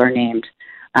Black girls are named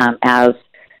as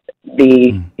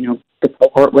the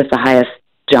cohort with the highest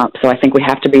jump. So I think we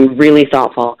have to be really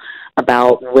thoughtful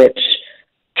about which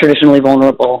traditionally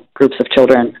vulnerable groups of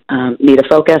children need a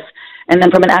focus. And then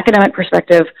from an academic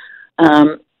perspective,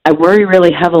 I worry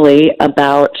really heavily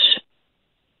about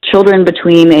children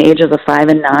between the ages of 5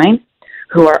 and 9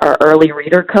 who are our early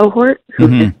reader cohort, who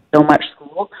miss so much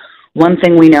school. One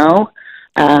thing we know,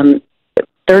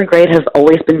 3rd grade has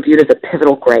always been viewed as a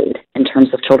pivotal grade in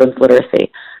terms of children's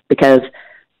literacy, because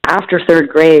after 3rd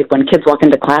grade, when kids walk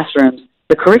into classrooms,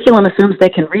 the curriculum assumes they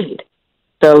can read.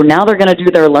 So now they're going to do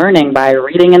their learning by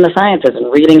reading in the sciences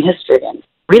and reading history and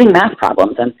reading math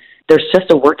problems. And there's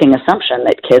just a working assumption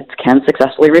that kids can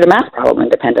successfully read a math problem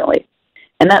independently.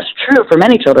 And that's true for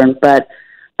many children, but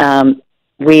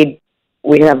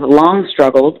we have long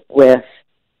struggled with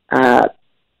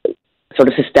sort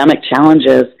of systemic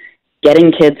challenges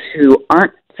getting kids who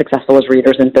aren't successful as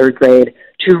readers in 3rd grade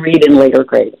to read in later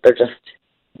grades. They're just,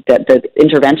 the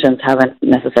interventions haven't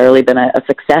necessarily been a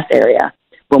success area.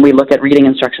 When we look at reading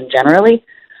instruction generally,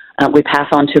 we pass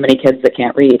on too many kids that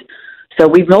can't read. So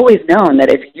we've always known that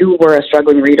if you were a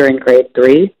struggling reader in grade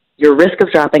 3, your risk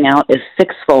of dropping out is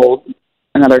 6-fold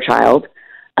another child.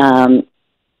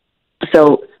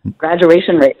 So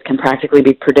graduation rates can practically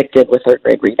be predicted with 3rd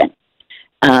grade reading.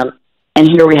 And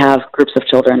here we have groups of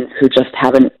children who just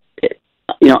haven't,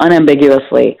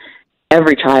 unambiguously,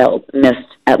 every child missed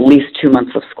at least 2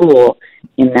 months of school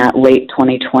in that late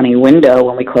 2020 window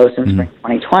when we closed in spring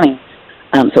 2020.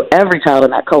 So every child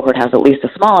in that cohort has at least a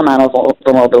small amount of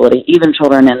vulnerability, even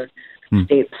children in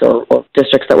states or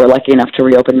districts that were lucky enough to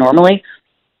reopen normally.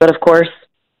 But of course,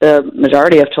 the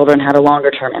majority of children had a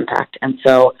longer-term impact. And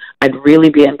so I'd really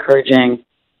be encouraging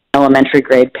elementary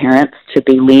grade parents to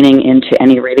be leaning into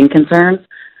any reading concerns,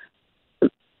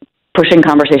 pushing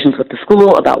conversations with the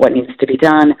school about what needs to be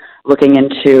done, looking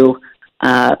into,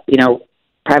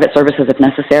 private services if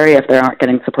necessary, if they aren't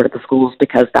getting support at the schools,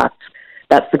 because that's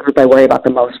that's the group I worry about the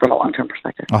most from a long-term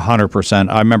perspective. 100%.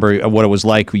 I remember what it was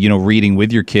like, reading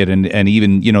with your kid, and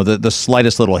even, the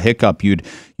slightest little hiccup you'd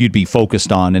be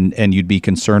focused on and you'd be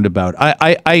concerned about.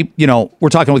 We're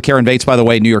talking with Karen Bates, by the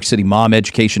way, New York City mom,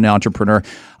 education entrepreneur.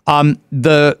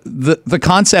 The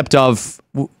concept of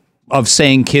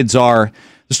saying kids are,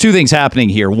 there's two things happening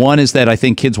here. One is that I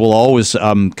think kids will always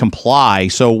comply.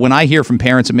 So when I hear from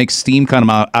parents, it makes steam come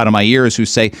out of my ears who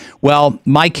say, well,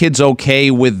 my kid's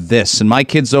okay with this, and my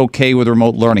kid's okay with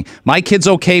remote learning. My kid's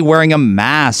okay wearing a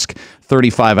mask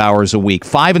 35 hours a week.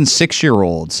 5 and 6 year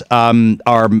olds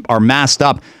are masked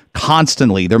up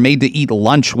constantly. They're made to eat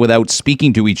lunch without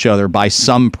speaking to each other by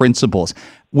some principals.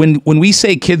 When we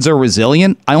say kids are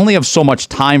resilient, I only have so much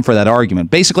time for that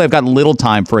argument. Basically, I've got little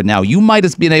time for it now. You might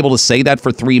have been able to say that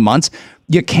for 3 months.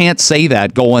 You can't say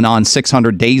that going on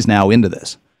 600 days now into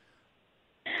this.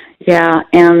 Yeah,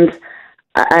 and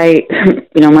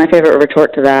my favorite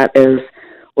retort to that is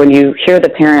when you hear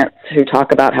the parents who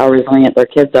talk about how resilient their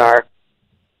kids are,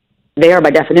 they are by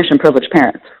definition privileged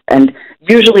parents. And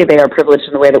usually they are privileged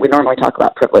in the way that we normally talk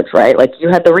about privilege, right? Like you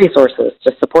had the resources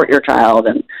to support your child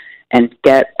and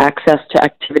get access to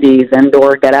activities and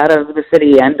or get out of the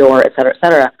city and or et cetera, et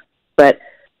cetera. But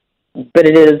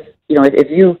it is,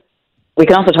 we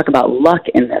can also talk about luck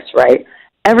in this, right?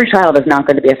 Every child is not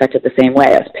going to be affected the same way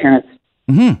as parents.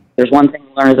 Mm-hmm. There's one thing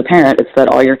you learn as a parent, it's that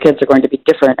all your kids are going to be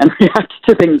different and react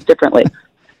to things differently.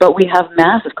 But we have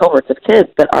massive cohorts of kids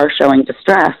that are showing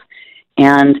distress.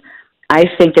 And I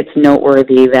think it's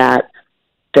noteworthy that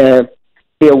the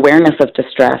awareness of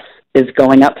distress is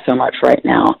going up so much right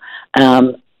now.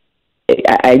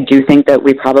 I do think that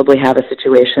we probably have a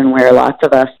situation where lots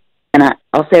of us, and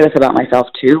I'll say this about myself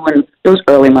too, when those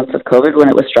early months of COVID, when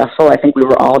it was stressful, I think we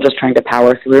were all just trying to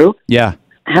power through. Yeah.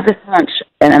 I have this hunch,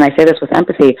 and I say this with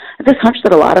empathy, I have this hunch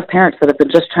that a lot of parents that have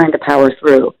been just trying to power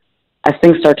through as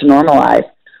things start to normalize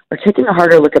are taking a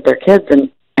harder look at their kids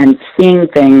and seeing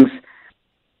things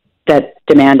that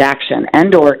demand action,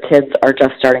 and or kids are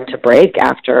just starting to break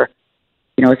after,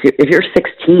 if you're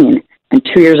 16 and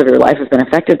 2 years of your life has been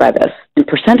affected by this, in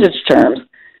percentage terms,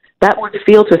 that would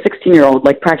feel to a 16-year-old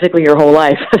like practically your whole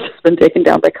life has just been taken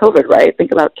down by COVID, right?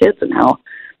 Think about kids and how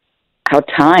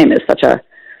time is such an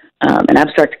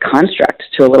abstract construct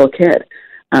to a little kid.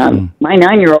 My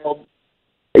 9-year-old,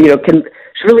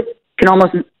 can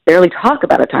almost barely talk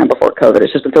about a time before COVID.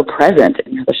 It's just been so present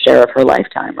in the share of her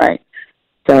lifetime, right?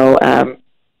 So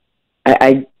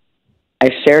I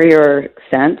share your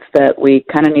sense that we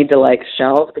kind of need to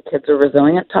shelve the kids are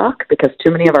resilient talk, because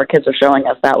too many of our kids are showing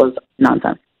us that was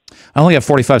nonsense. I only have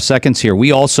 45 seconds here.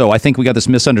 I think we got this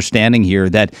misunderstanding here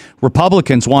that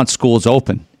Republicans want schools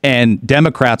open and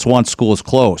Democrats want schools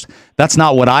closed. That's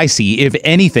not what I see. If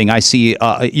anything, I see,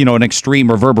 an extreme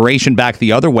reverberation back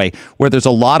the other way, where there's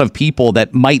a lot of people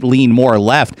that might lean more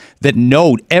left that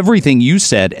note everything you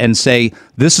said and say,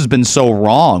 this has been so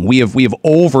wrong. We have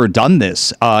overdone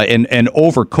this and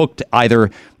overcooked either,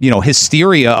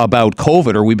 hysteria about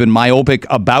COVID, or we've been myopic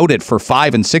about it for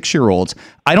 5 and 6 year olds.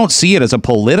 I don't see it as a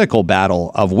political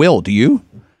battle of will. Do you?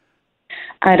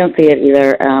 I don't see it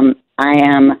either. I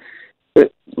am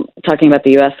talking about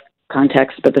the U.S.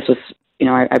 context, but this was,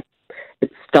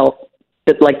 it's felt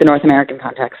like the North American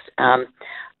context. I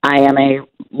am a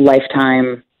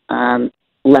lifetime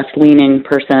left-leaning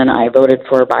person. I voted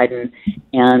for Biden,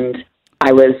 and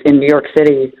I was in New York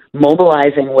City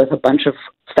mobilizing with a bunch of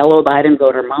fellow Biden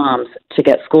voter moms to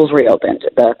get schools reopened.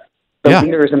 The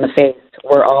leaders in the faith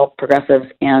were all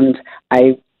progressives, and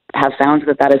I have found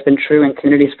that has been true in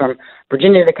communities from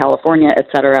Virginia to California, et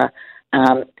cetera.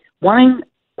 Wanting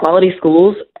quality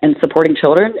schools and supporting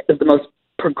children is the most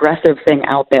progressive thing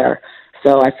out there.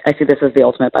 So I see this as the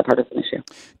ultimate bipartisan issue.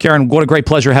 Karen, what a great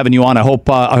pleasure having you on. I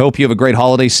hope you have a great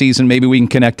holiday season. Maybe we can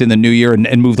connect in the new year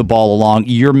and move the ball along.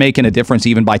 You're making a difference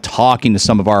even by talking to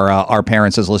some of our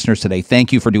parents as listeners today.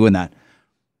 Thank you for doing that.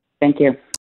 Thank you.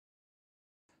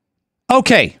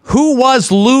 Okay, who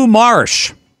was Lou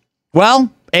Marsh?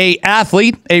 Well, a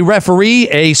athlete, a referee,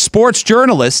 a sports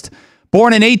journalist,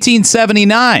 born in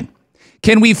 1879.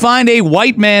 Can we find a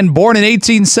white man born in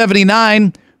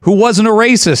 1879 who wasn't a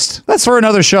racist? That's for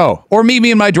another show. Or meet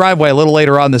me in my driveway a little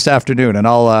later on this afternoon, and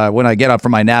I'll when I get up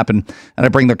from my nap and I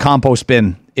bring the compost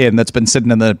bin in that's been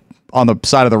sitting on the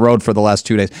side of the road for the last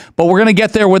 2 days. But we're going to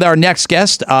get there with our next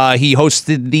guest. He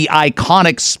hosted the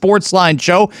iconic Sportsline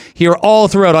show here all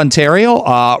throughout Ontario,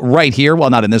 right here. Well,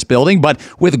 not in this building, but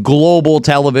with Global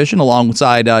Television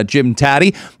alongside Jim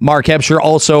Taddy. Mark Hebscher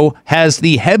also has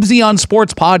the Hebsy on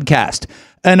Sports podcast,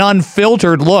 an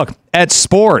unfiltered look at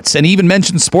sports and even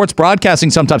mentions sports broadcasting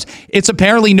sometimes. It's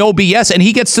apparently no BS, and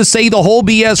he gets to say the whole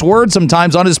BS word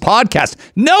sometimes on his podcast.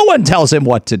 No one tells him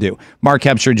what to do. Mark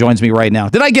Hebscher joins me right now.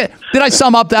 Did I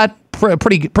sum up that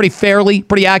pretty fairly,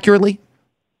 pretty accurately?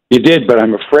 You did, but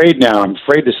I'm afraid now. I'm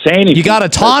afraid to say anything. You got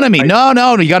autonomy.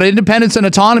 No. You got independence and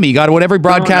autonomy. You got what every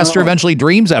broadcaster eventually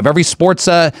dreams of. Every sports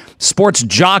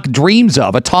jock dreams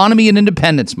of. Autonomy and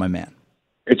independence, my man.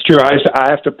 It's true. I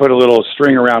have to put a little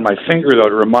string around my finger, though,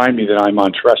 to remind me that I'm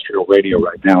on terrestrial radio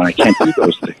right now, and I can't do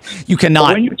those things. You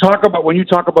cannot. But when you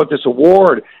talk about this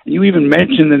award, and you even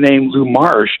mention the name Lou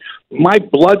Marsh, my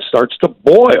blood starts to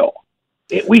boil.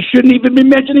 We shouldn't even be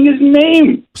mentioning his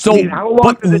name. So,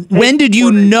 when did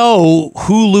you know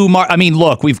who Lou Marsh? I mean,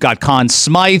 look, we've got Conn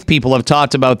Smythe. People have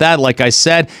talked about that. Like I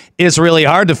said, it's really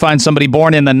hard to find somebody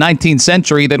born in the 19th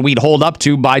century that we'd hold up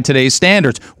to by today's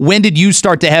standards. When did you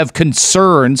start to have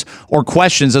concerns or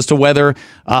questions as to whether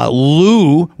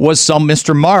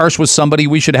Mr. Marsh was somebody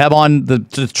we should have on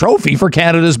the trophy for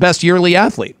Canada's best yearly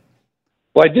athlete?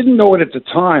 Well, I didn't know it at the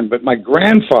time, but my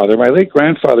late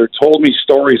grandfather, told me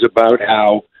stories about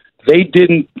how they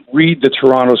didn't read the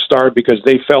Toronto Star because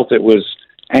they felt it was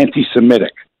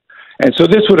anti-Semitic. And so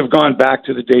this would have gone back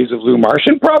to the days of Lou Marsh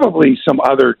and probably some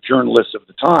other journalists of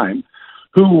the time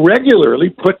who regularly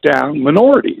put down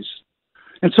minorities.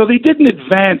 And so they didn't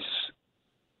advance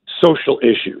social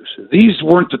issues. These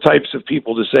weren't the types of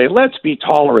people to say, let's be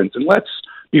tolerant and let's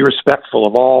be respectful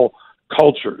of all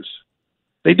cultures.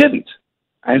 They didn't.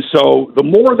 And so the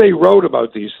more they wrote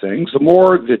about these things, the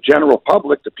more the general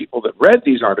public, the people that read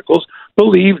these articles,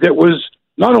 believed it was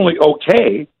not only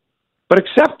okay, but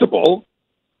acceptable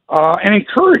and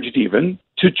encouraged even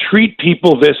to treat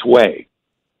people this way.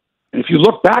 And if you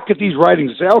look back at these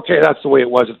writings and say, okay, that's the way it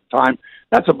was at the time,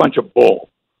 that's a bunch of bull.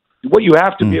 What you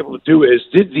have to be able to do is,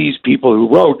 did these people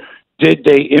who wrote, did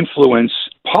they influence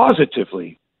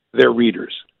positively their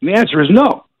readers? And the answer is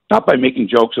no. Not by making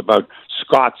jokes about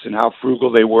Scots and how frugal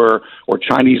they were, or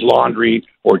Chinese laundry,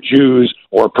 or Jews,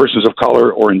 or persons of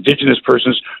color, or Indigenous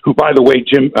persons, who, by the way,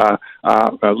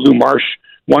 Lou Marsh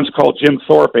once called Jim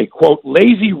Thorpe a, quote,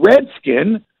 lazy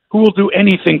redskin who will do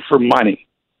anything for money.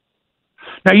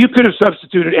 Now, you could have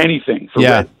substituted anything for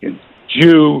redskin.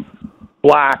 Jew,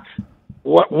 black,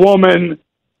 woman,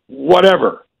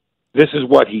 whatever. This is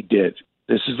what he did.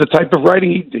 This is the type of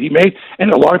writing he made,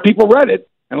 and a lot of people read it.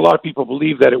 And a lot of people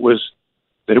believe that it was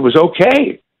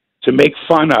okay to make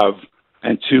fun of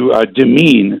and to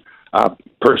demean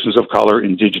persons of color,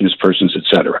 Indigenous persons,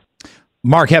 etc.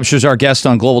 Mark Hebscher is our guest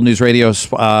on Global News Radio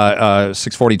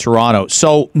 640 Toronto.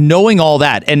 So knowing all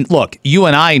that, and look, you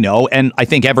and I know, and I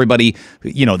think everybody,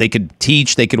 they could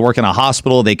teach, they could work in a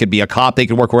hospital, they could be a cop, they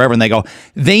could work wherever, and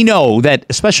they know that,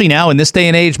 especially now in this day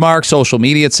and age, Mark, social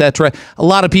media, etc., a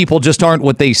lot of people just aren't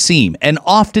what they seem. And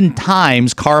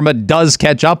oftentimes, karma does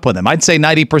catch up with them. I'd say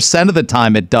 90% of the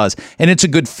time it does. And it's a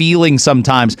good feeling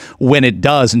sometimes when it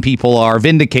does, and people are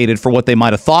vindicated for what they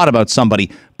might have thought about somebody.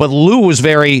 But Lou was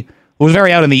very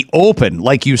out in the open.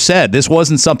 Like you said, this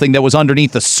wasn't something that was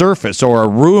underneath the surface or a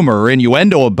rumor or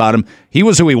innuendo about him. He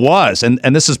was who he was, and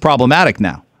this is problematic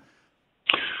now.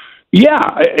 Yeah,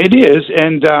 it is.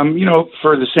 And,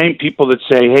 for the same people that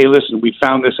say, hey, listen, we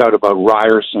found this out about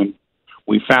Ryerson,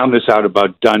 we found this out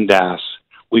about Dundas,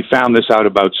 we found this out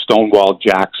about Stonewall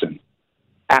Jackson.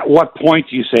 At what point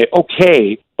do you say,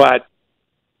 okay, but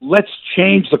let's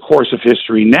change the course of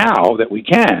history now that we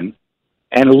can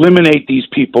and eliminate these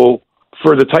people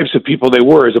for the types of people they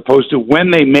were, as opposed to when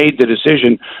they made the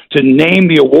decision to name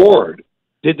the award,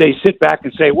 did they sit back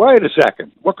and say, wait a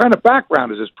second, what kind of background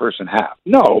does this person have?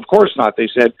 No, of course not. They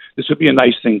said this would be a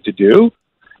nice thing to do.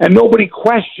 And nobody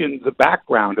questioned the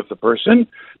background of the person,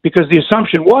 because the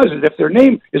assumption was that if their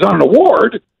name is on an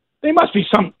award, they must be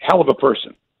some hell of a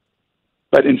person.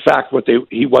 But in fact,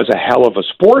 he was a hell of a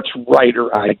sports writer,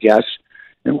 I guess.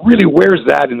 And really, where's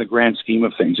that in the grand scheme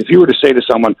of things? If you were to say to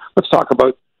someone, let's talk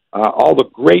about all the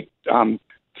great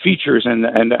features and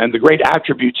the great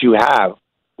attributes you have,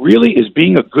 really, is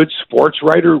being a good sports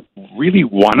writer really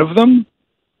one of them?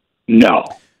 No.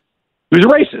 He was a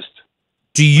racist.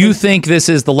 Do you think this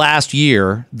is the last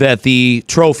year that the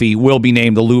trophy will be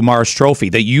named the Lou Marsh Trophy?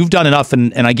 That you've done enough,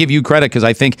 and I give you credit because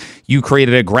I think you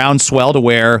created a groundswell to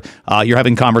where you're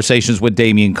having conversations with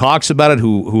Damien Cox about it,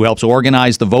 who helps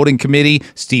organize the voting committee.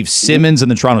 Steve Simmons and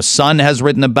the Toronto Sun has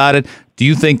written about it. Do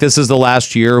you think this is the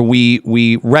last year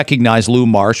we recognize Lou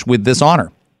Marsh with this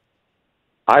honor?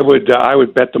 I would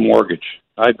bet the mortgage.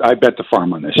 I bet the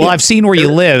farm on this. Well, I've seen where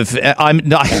you live. I'm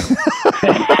not.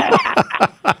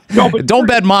 No, but don't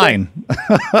bet mine.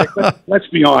 Let's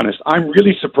be honest. I'm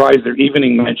really surprised they're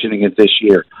even mentioning it this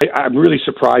year. I'm really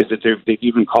surprised that they're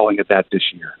even calling it that this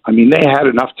year. I mean, they had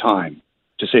enough time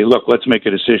to say, look, let's make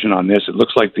a decision on this. It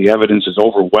looks like the evidence is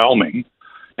overwhelming,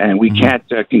 and we can't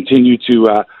continue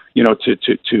to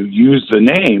use the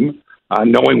name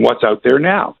knowing what's out there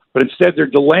now. But instead, they're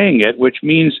delaying it, which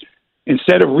means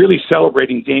instead of really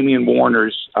celebrating Damian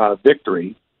Warner's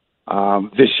victory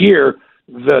this year,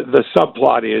 the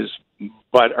subplot is,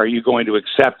 but are you going to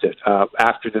accept it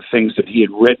after the things that he had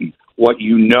written, what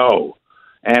you know?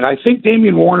 And I think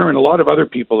Damian Warner and a lot of other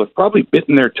people have probably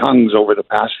bitten their tongues over the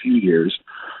past few years,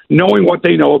 knowing what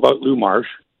they know about Lou Marsh,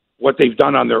 what they've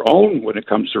done on their own when it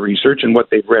comes to research and what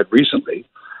they've read recently,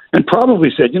 and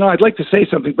probably said, I'd like to say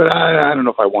something, but I don't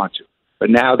know if I want to. But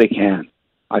now they can.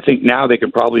 I think now they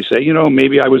can probably say,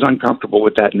 maybe I was uncomfortable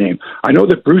with that name. I know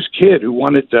that Bruce Kidd, who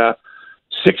won it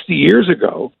 60 years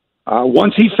ago,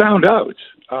 once he found out,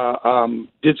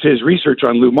 did his research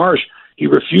on Lou Marsh, he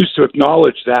refused to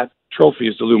acknowledge that trophy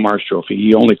as the Lou Marsh Trophy.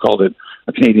 He only called it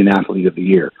a Canadian Athlete of the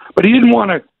Year. But he didn't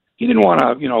want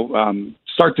to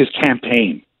start this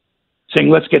campaign saying,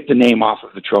 let's get the name off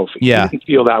of the trophy. Yeah. He didn't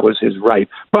feel that was his right.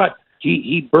 But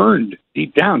he burned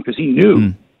deep down because he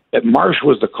knew that Marsh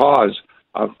was the cause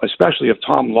of, especially of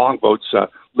Tom Longboat's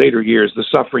later years, the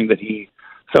suffering that he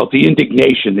felt, the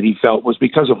indignation that he felt was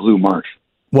because of Lou Marsh.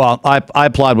 Well, I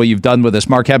applaud what you've done with this.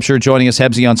 Mark Hebscher joining us,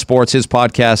 Hebsy on Sports. His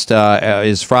podcast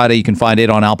is Friday. You can find it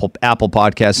on Apple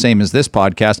Podcasts, same as this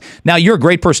podcast. Now, you're a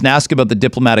great person to ask about the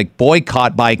diplomatic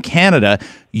boycott by Canada.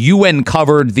 You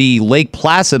covered the Lake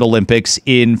Placid Olympics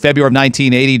in February of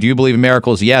 1980. Do you believe in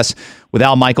miracles? Yes, with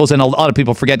Al Michaels. And a lot of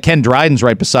people forget Ken Dryden's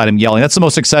right beside him yelling. That's the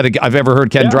most excited I've ever heard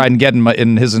Ken Dryden get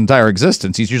in his entire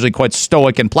existence. He's usually quite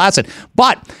stoic and placid.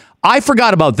 But I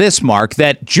forgot about this, Mark,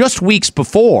 that just weeks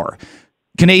before,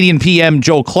 Canadian PM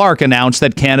Joe Clark announced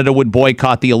that Canada would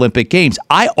boycott the Olympic Games.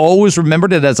 I always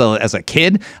remembered it as a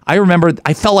kid.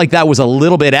 I felt like that was a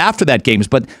little bit after that Games,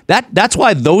 but that's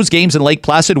why those games in Lake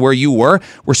Placid where you were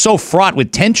so fraught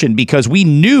with tension, because we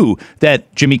knew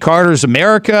that Jimmy Carter's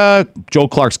America, Joe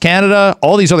Clark's Canada,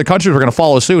 all these other countries were going to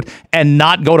follow suit and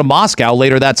not go to Moscow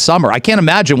later that summer. I can't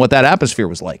imagine what that atmosphere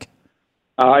was like.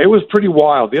 It was pretty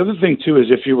wild. The other thing, too,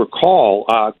 is if you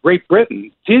recall, Great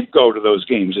Britain did go to those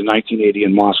games in 1980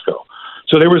 in Moscow.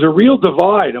 So there was a real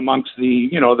divide amongst the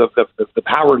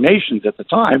power nations at the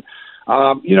time.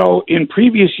 In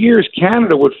previous years,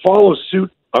 Canada would follow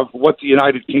suit of what the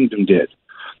United Kingdom did.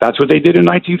 That's what they did in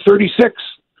 1936.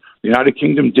 The United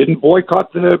Kingdom didn't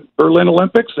boycott the Berlin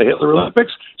Olympics, the Hitler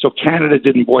Olympics, so Canada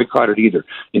didn't boycott it either.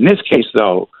 In this case,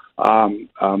 though,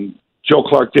 Joe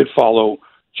Clark did follow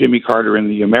Jimmy Carter and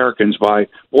the Americans by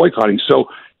boycotting. So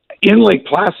in Lake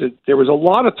Placid, there was a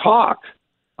lot of talk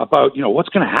about, what's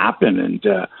going to happen. And,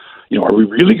 are we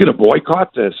really going to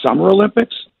boycott the Summer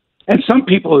Olympics? And some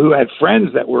people who had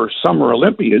friends that were Summer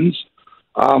Olympians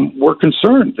were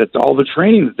concerned that all the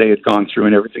training that they had gone through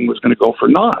and everything was going to go for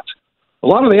naught. A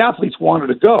lot of the athletes wanted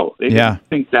to go. They didn't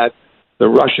think that the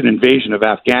Russian invasion of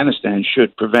Afghanistan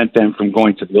should prevent them from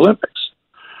going to the Olympics.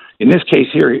 In this case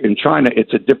here in China,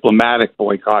 it's a diplomatic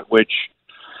boycott, which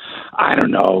I don't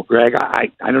know, Greg.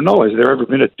 I don't know. Has there ever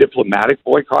been a diplomatic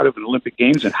boycott of an Olympic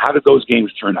Games, and how did those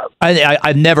games turn out?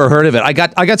 I've never heard of it. I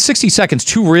got 60 seconds.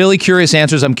 Two really curious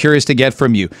answers I'm curious to get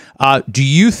from you. Do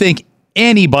you think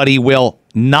anybody will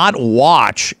not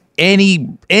watch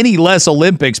any less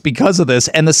Olympics because of this?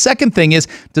 And the second thing is,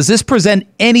 does this present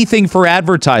anything for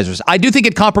advertisers? I do think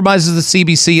it compromises the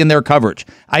CBC in their coverage.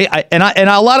 And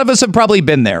a lot of us have probably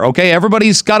been there. Okay,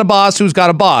 everybody's got a boss who's got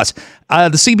a boss.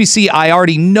 The CBC, I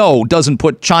already know, doesn't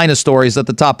put China stories at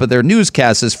the top of their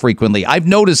newscasts as frequently. I've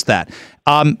noticed that.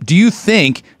 Do you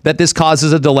think that this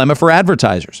causes a dilemma for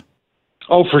advertisers?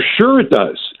 Oh, for sure it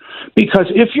does. Because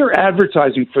if you're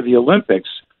advertising for the Olympics,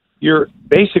 you're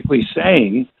basically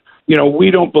saying,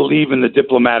 we don't believe in the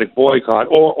diplomatic boycott,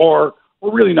 or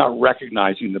we're really not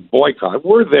recognizing the boycott.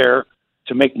 We're there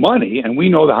to make money, and we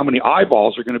know how many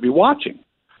eyeballs are going to be watching.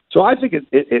 So I think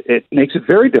it makes it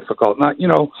very difficult. Not,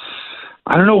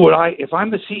 I don't know if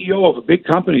I'm the CEO of a big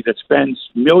company that spends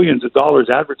millions of dollars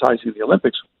advertising the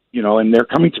Olympics, and they're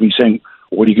coming to me saying,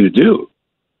 what are you going to do?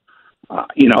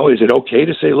 Is it okay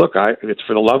to say, look, it's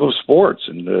for the love of sports,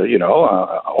 and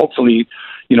hopefully,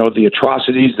 the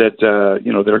atrocities that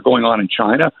that are going on in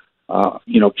China,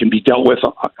 can be dealt with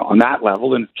on that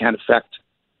level, and can't affect,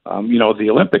 the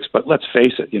Olympics. But let's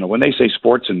face it, when they say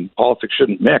sports and politics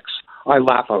shouldn't mix, I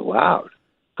laugh out loud.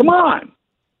 Come on,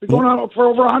 Been going on for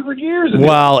over 100 years.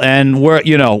 Well, and we're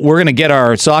going to get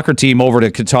our soccer team over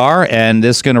to Qatar, and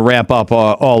this is going to ramp up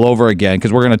all over again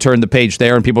because we're going to turn the page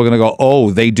there, and people are going to go, oh,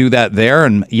 they do that there,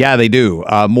 and yeah, they do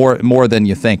more than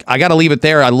you think. I got to leave it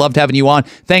there. I loved having you on.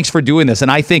 Thanks for doing this, and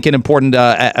I think an important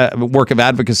work of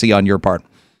advocacy on your part.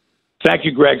 Thank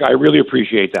you, Greg. I really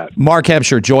appreciate that. Mark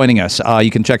Hebscher joining us.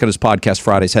 You can check out his podcast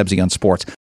Fridays, Hebsy on Sports.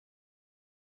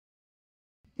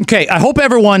 Okay, I hope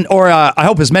everyone, or I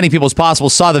hope as many people as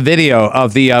possible, saw the video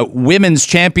of the Women's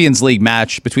Champions League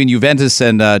match between Juventus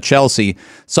and Chelsea.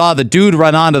 Saw the dude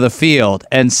run onto the field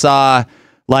and saw,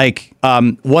 like,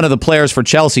 one of the players for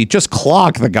Chelsea just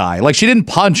clock the guy. Like, she didn't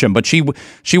punch him, but she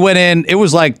went in. It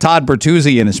was like Todd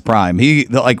Bertuzzi in his prime. He,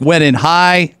 like, went in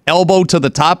high, elbow to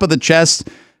the top of the chest.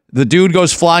 The dude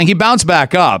goes flying. He bounced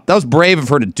back up. That was brave of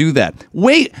her to do that.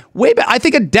 Way back. I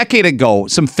think a decade ago,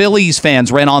 some Phillies fans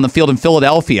ran on the field in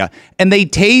Philadelphia, and they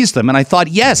tased them. And I thought,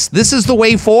 yes, this is the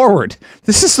way forward.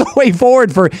 This is the way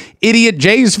forward for idiot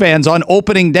Jays fans on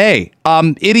opening day.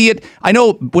 Idiot. I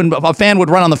know when a fan would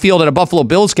run on the field at a Buffalo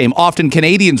Bills game, often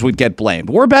Canadians would get blamed.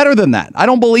 We're better than that. I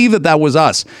don't believe that was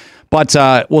us. But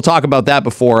we'll talk about that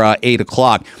before 8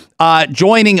 o'clock.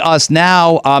 Joining us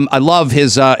now, I love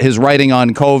his writing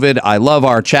on COVID. I love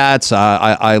our chats.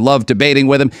 I love debating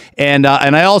with him. And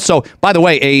I also, by the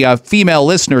way, a female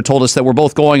listener told us that we're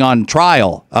both going on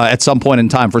trial at some point in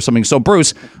time for something. So,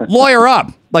 Bruce, lawyer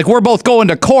up. Like, we're both going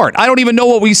to court. I don't even know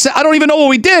what we said. I don't even know what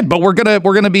we did. But we're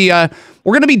gonna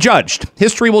be judged.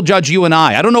 History will judge you and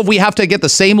I. I don't know if we have to get the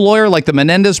same lawyer like the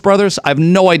Menendez brothers. I have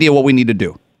no idea what we need to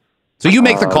do. So you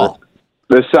make the call.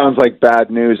 This sounds like bad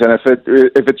news, and if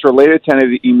it's related to any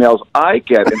of the emails I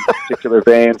get in particular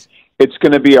vein, it's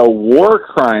going to be a war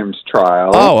crimes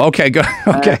trial. Oh, okay, good.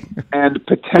 Okay, and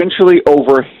potentially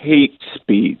over hate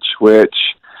speech, which,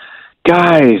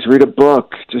 guys, read a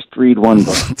book. Just read one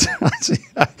book.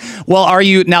 Well, are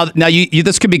you now? You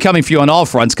this could be coming for you on all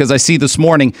fronts because I see this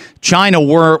morning China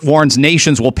warns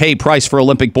nations will pay price for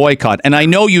Olympic boycott, and I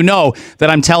know you know that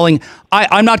I'm telling.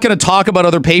 I'm not going to talk about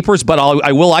other papers, but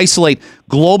I will isolate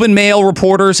Globe and Mail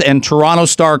reporters and Toronto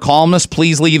Star columnists.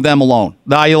 Please leave them alone.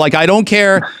 I don't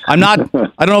care. I don't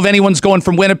know if anyone's going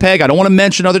from Winnipeg. I don't want to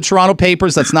mention other Toronto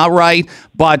papers. That's not right.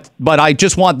 But I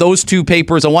just want those two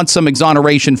papers. I want some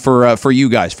exoneration for you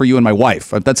guys, for you and my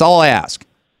wife. That's all I ask.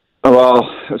 Well,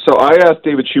 so I asked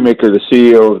David Shoemaker, the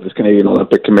CEO of the Canadian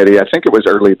Olympic Committee, I think it was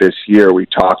early this year, we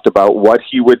talked about what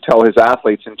he would tell his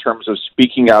athletes in terms of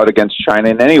speaking out against China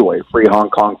in any way, free Hong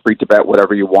Kong, free Tibet,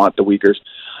 whatever you want, the Uyghurs.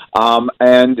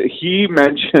 And he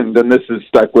mentioned, and this has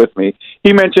stuck with me,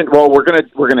 he mentioned, well, we're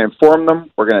gonna inform them,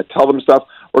 we're going to tell them stuff,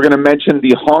 we're going to mention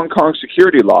the Hong Kong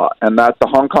security law, and that the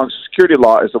Hong Kong security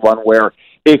law is the one where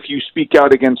if you speak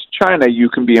out against China, you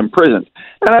can be imprisoned.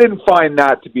 And I didn't find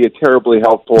that to be a terribly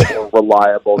helpful or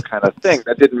reliable kind of thing.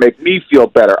 That didn't make me feel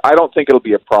better. I don't think it'll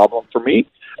be a problem for me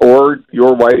or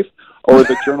your wife or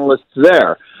the journalists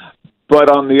there.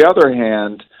 But on the other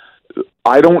hand,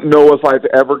 I don't know if I've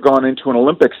ever gone into an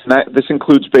Olympics, and this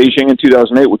includes Beijing in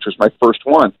 2008, which was my first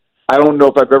one. I don't know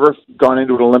if I've ever gone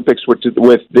into an Olympics with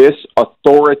this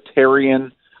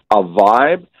authoritarian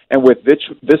vibe and with this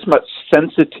much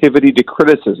sensitivity to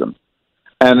criticism.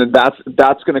 And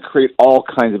that's going to create all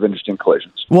kinds of interesting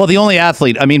collisions. Well, the only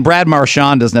athlete, I mean, Brad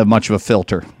Marchand doesn't have much of a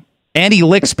filter. And he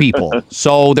licks people.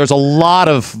 So there's a lot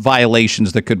of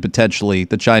violations that could potentially,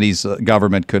 the Chinese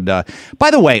government could.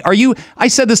 By the way, I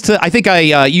said this to, I think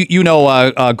Greg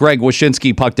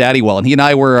Wyshynski, Puck Daddy well, and he and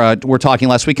I were talking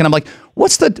last week, and I'm like,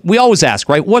 we always ask,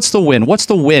 right? What's the win? What's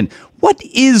the win? What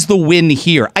is the win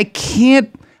here? I can't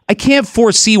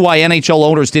foresee why NHL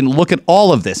owners didn't look at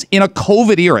all of this in a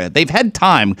COVID era. They've had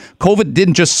time. COVID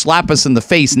didn't just slap us in the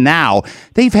face now.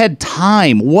 They've had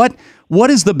time. What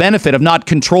is the benefit of not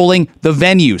controlling the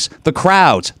venues, the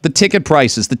crowds, the ticket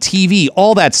prices, the TV,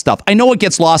 all that stuff? I know it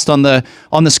gets lost on the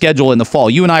schedule in the fall.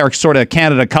 You and I are sort of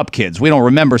Canada Cup kids. We don't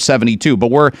remember 72,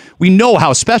 but we know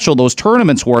how special those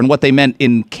tournaments were and what they meant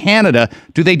in Canada.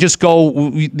 Do they just go,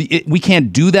 we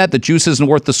can't do that? The juice isn't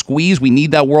worth the squeeze. We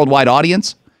need that worldwide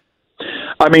audience?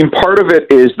 I mean, part of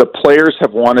it is the players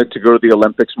have wanted to go to the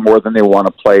Olympics more than they want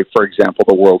to play, for example,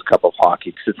 the World Cup of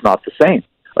Hockey, because it's not the same.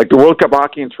 Like, the World Cup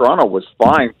hockey in Toronto was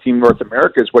fine. Team North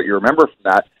America is what you remember from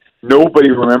that.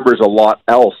 Nobody remembers a lot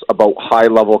else about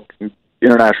high-level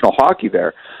international hockey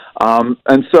there.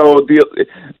 And so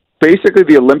basically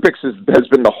the Olympics has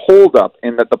been the holdup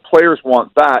in that the players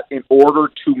want that in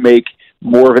order to make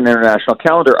more of an international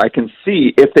calendar. I can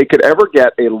see if they could ever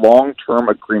get a long-term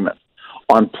agreement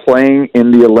on playing in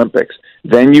the Olympics,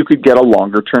 then you could get a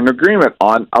longer-term agreement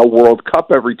on a World Cup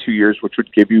every 2 years, which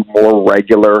would give you more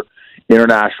regular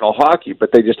international hockey,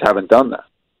 but they just haven't done that.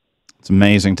 It's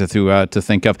amazing to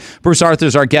think of. Bruce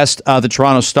Arthur's our guest, the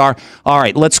Toronto Star. All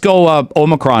right, let's go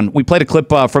Omicron. We played a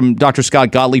clip from Dr.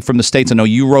 Scott Gottlieb from the States. I know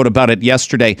you wrote about it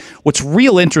yesterday. What's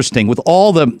real interesting with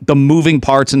all the moving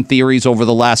parts and theories over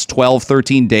the last 12,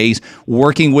 13 days,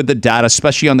 working with the data,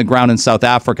 especially on the ground in South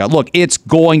Africa. Look, it's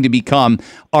going to become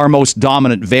our most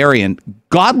dominant variant.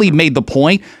 Gottlieb made the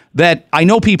point that I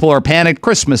know people are panicked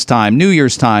Christmas time, New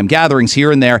Year's time, gatherings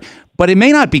here and there, but it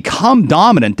may not become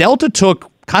dominant. Delta took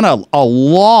kind of a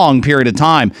long period of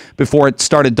time before it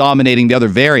started dominating the other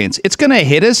variants. It's going to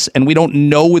hit us, and we don't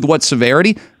know with what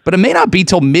severity, but it may not be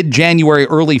till mid-January,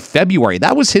 early February.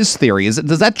 That was his theory.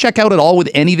 Does that check out at all with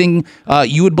anything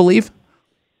you would believe?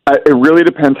 It really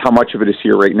depends how much of it is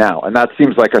here right now, and that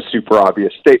seems like a super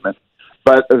obvious statement.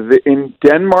 But in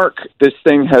Denmark, this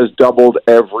thing has doubled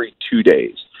every 2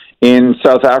 days. In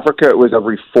South Africa, it was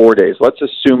every 4 days. Let's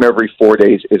assume every 4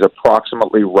 days is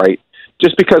approximately right.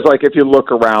 Just because, like, if you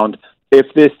look around, if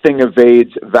this thing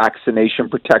evades vaccination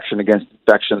protection against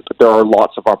infections, there are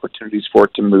lots of opportunities for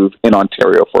it to move in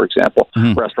Ontario, for example.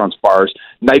 Mm-hmm. Restaurants, bars,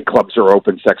 nightclubs are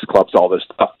open, sex clubs, all this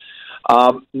stuff.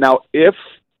 Now, if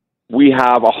we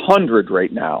have 100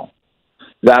 right now,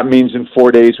 that means in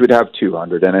 4 days we'd have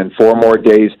 200. And in 4 more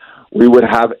days, we would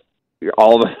have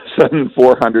all of a sudden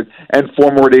 400. And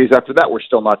 4 more days after that, we're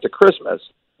still not to Christmas.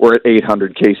 We're at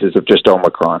 800 cases of just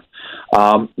Omicron.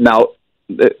 Now,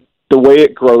 the way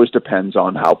it grows depends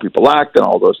on how people act and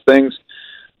all those things.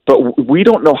 But we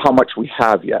don't know how much we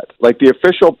have yet. Like the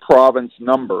official province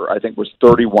number, I think, was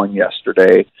 31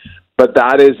 yesterday. But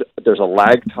there's a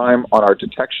lag time on our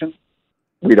detection.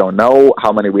 We don't know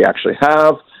how many we actually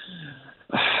have.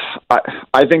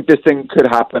 I think this thing could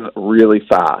happen really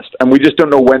fast. And we just don't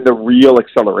know when the real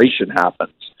acceleration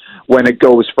happens, when it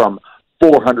goes from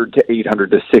 400 to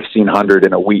 800 to 1,600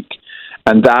 in a week.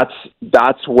 And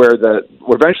that's where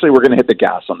eventually we're going to hit the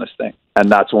gas on this thing. And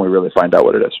that's when we really find out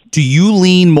what it is. Do you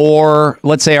lean more,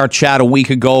 let's say our chat a week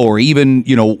ago, or even,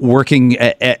 working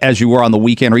as you were on the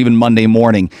weekend or even Monday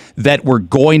morning, that we're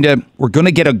going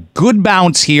to get a good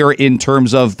bounce here in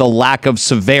terms of the lack of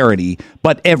severity,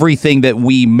 but everything that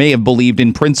we may have believed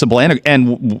in principle,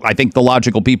 and I think the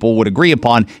logical people would agree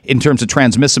upon in terms of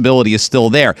transmissibility is still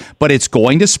there, but it's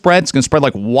going to spread. It's going to spread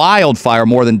like wildfire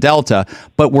more than Delta,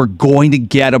 but we're going to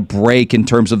get a break in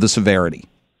terms of the severity.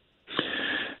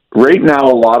 Right now,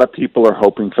 a lot of people are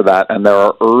hoping for that, and there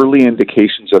are early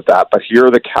indications of that, but here are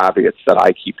the caveats that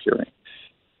I keep hearing.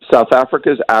 South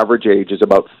Africa's average age is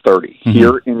about 30. Mm-hmm.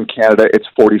 Here in Canada, it's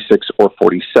 46 or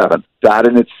 47. That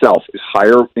in itself is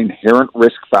higher inherent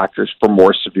risk factors for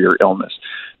more severe illness.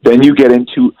 Then you get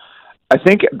into, I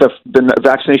think the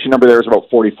vaccination number there is about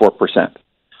 44%.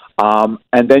 But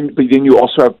then you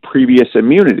also have previous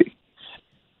immunity.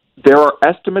 There are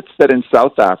estimates that in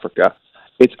South Africa,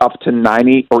 it's up to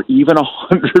 90 or even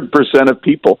 100% of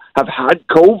people have had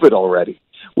COVID already,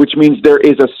 which means there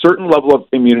is a certain level of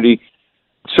immunity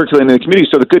circulating in the community.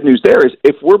 So the good news there is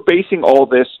if we're basing all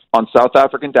this on South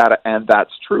African data, and that's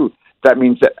true, that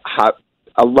means that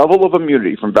a level of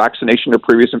immunity from vaccination or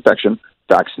previous infection,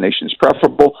 vaccination is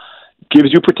preferable,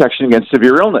 gives you protection against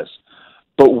severe illness.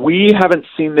 But we haven't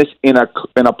seen this in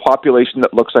a population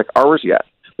that looks like ours yet.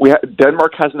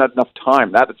 Denmark hasn't had enough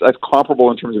time. That's comparable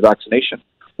in terms of vaccination.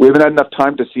 We haven't had enough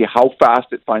time to see how fast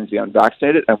it finds the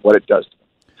unvaccinated and what it does to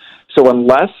them. So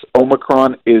unless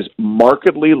Omicron is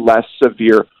markedly less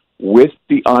severe with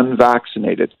the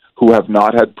unvaccinated who have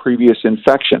not had previous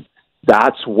infection,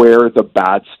 that's where the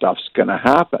bad stuff's going to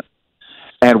happen.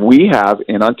 And we have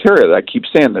in Ontario, I keep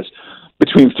saying this,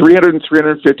 between 300 and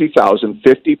 350,000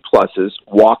 50-pluses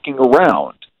walking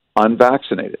around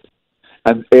unvaccinated.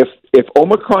 And if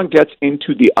Omicron gets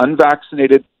into the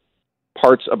unvaccinated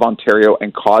parts of Ontario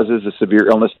and causes a severe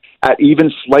illness at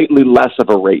even slightly less of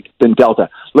a rate than Delta,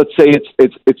 let's say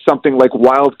it's something like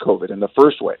wild COVID in the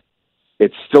first wave,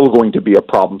 it's still going to be a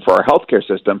problem for our healthcare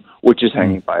system, which is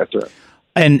hanging by a thread.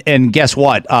 And guess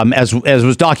what? As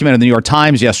was documented in the New York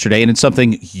Times yesterday, and it's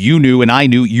something you knew and I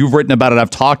knew, you've written about it,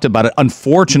 I've talked about it.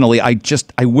 Unfortunately, I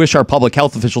wish our public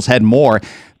health officials had more.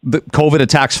 The COVID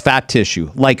attacks fat tissue,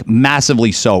 like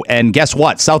massively so. And guess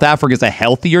what? South Africa is a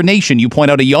healthier nation. You point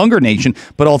out a younger nation,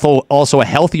 but also a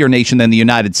healthier nation than the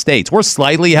United States. We're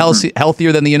slightly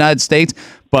healthier than the United States.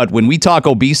 But when we talk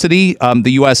obesity,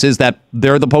 the U.S. is that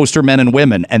they're the poster men and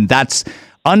women. And that's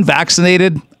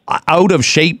unvaccinated, out of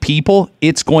shape people.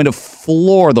 It's going to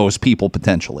floor those people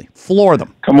potentially. Floor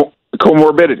them.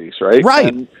 Comorbidities, right?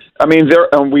 Right. And, I mean,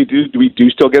 we do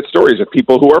still get stories of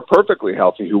people who are perfectly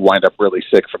healthy who wind up really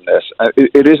sick from this.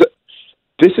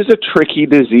 This is a tricky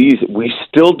disease. We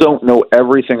still don't know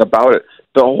everything about it.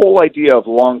 The whole idea of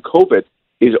long COVID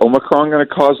is Omicron going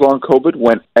to cause long COVID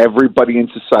when everybody in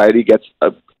society gets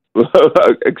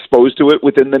exposed to it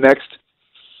within the next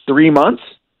 3 months?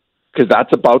 Because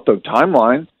that's about the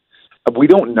timeline. We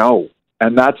don't know.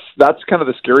 And that's kind of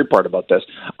the scary part about this.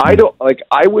 I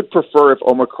would prefer if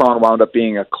Omicron wound up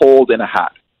being a cold in a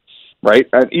hat, right?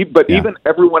 Even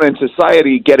everyone in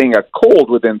society getting a cold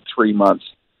within 3 months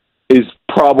is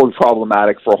probably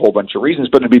problematic for a whole bunch of reasons,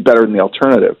 but it'd be better than the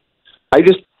alternative.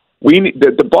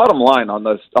 The bottom line on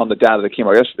the data that came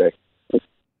out yesterday,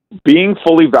 being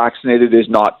fully vaccinated is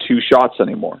not 2 shots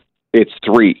anymore. It's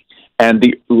 3. And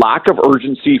the lack of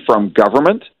urgency from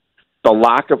government, the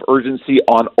lack of urgency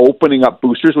on opening up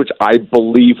boosters, which I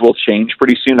believe will change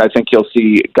pretty soon. I think you'll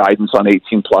see guidance on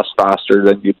 18 plus faster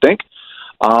than you'd think.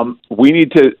 We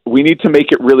need to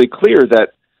make it really clear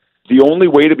that the only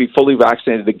way to be fully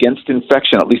vaccinated against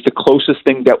infection, at least the closest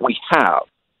thing that we have,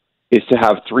 is to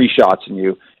have 3 shots in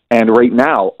you. And right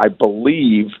now, I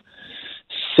believe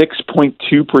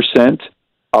 6.2%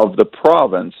 of the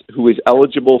province who is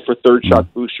eligible for third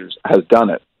shot boosters has done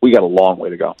it. We got a long way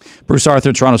to go. Bruce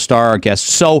Arthur, Toronto Star, our guest.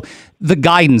 So the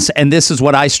guidance, and this is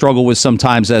what I struggle with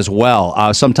sometimes as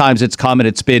well. Sometimes it's come and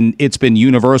it's been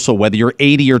universal, whether you're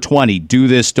 80 or 20, do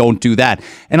this, don't do that.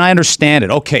 And I understand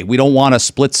it. Okay, we don't want to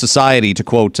split society, to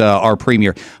quote our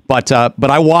premier. But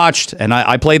I watched, and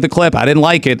I played the clip. I didn't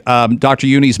like it. Dr.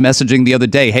 Uni's messaging the other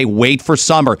day, hey, wait for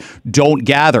summer. Don't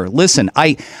gather. Listen,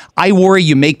 I worry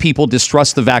you make people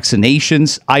distrust the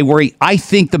vaccinations. I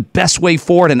think the best way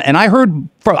forward, and I heard,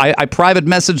 I private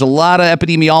messaged a lot of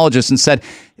epidemiologists and said,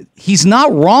 he's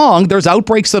not wrong. There's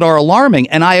outbreaks that are alarming,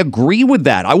 and I agree with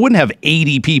that. I wouldn't have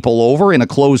 80 people over in a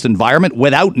closed environment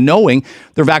without knowing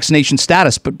their vaccination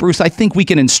status. But, Bruce, I think we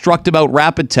can instruct about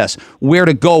rapid tests, where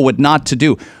to go, what not to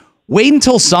do. Wait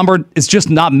until summer is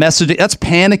just not messaging. That's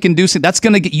panic-inducing. That's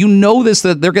going to get,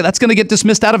 that's going to get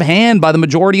dismissed out of hand by the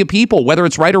majority of people, whether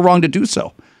it's right or wrong to do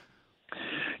so.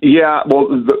 Yeah,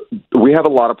 well, we have a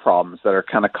lot of problems that are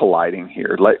kind of colliding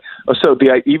here.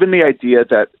 Even the idea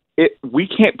that we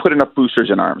can't put enough boosters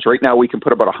in arms. Right now, we can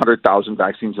put about 100,000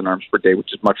 vaccines in arms per day,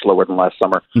 which is much lower than last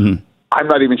summer. Mm-hmm. I'm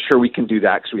not even sure we can do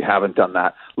that because we haven't done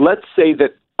that. Let's say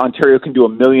that Ontario can do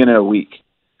 1 million in a week.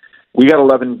 We got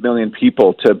 11 million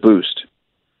people to boost.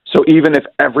 So even if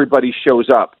everybody shows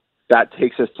up, that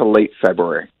takes us to late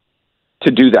February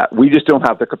to do that. We just don't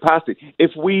have the capacity.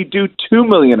 If we do 2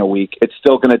 million a week, it's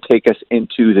still going to take us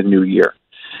into the new year.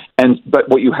 But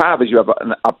what you have is you have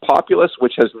a populace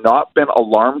which has not been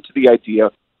alarmed to the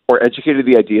idea or educated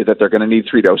the idea that they're going to need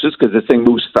 3 doses because this thing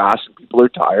moves fast and people are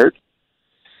tired.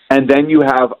 And then you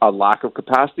have a lack of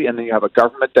capacity, and then you have a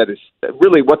government that is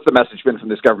really, what's the message been from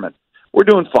this government? We're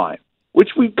doing fine, which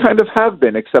we kind of have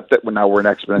been, except that now we're an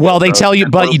exponential. Well, they tell you,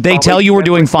 but they tell you we're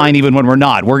doing fine even when we're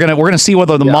not. We're gonna see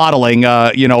whether the modeling,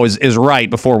 is right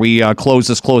before we close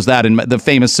that. And the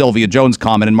famous Sylvia Jones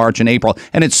comment in March and April,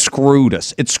 and it screwed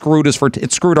us. It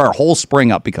screwed our whole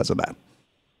spring up because of that.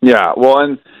 Yeah, well,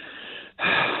 and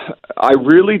I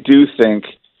really do think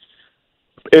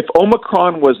if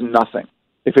Omicron was nothing,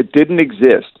 if it didn't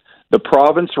exist, the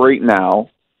province right now,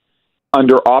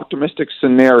 under optimistic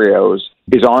scenarios,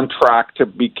 is on track to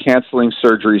be canceling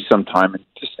surgery sometime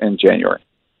in January.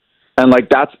 And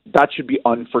that should be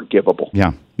unforgivable.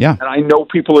 Yeah. And I know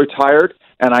people are tired,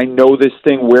 and I know this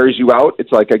thing wears you out.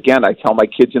 It's like, again, I tell my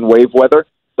kids in wave weather,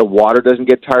 the water doesn't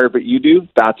get tired, but you do.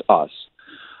 That's us.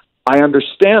 I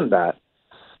understand that.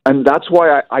 And that's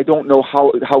why I don't know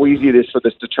how easy it is for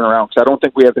this to turn around, because I don't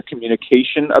think we have the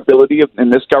communication ability in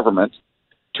this government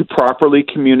to properly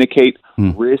communicate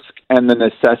risk and the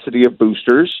necessity of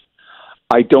boosters.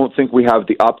 I don't think we have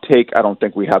the uptake. I don't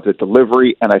think we have the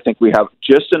delivery. And I think we have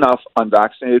just enough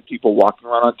unvaccinated people walking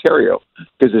around Ontario,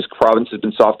 because this province has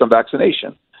been soft on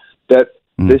vaccination, that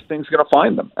this thing's going to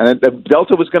find them. And the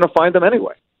Delta was going to find them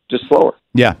anyway, just slower.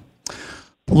 Yeah.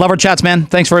 Love our chats, man.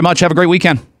 Thanks very much. Have a great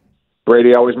weekend.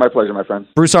 Brady, always my pleasure, my friend.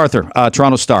 Bruce Arthur,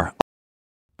 Toronto Star.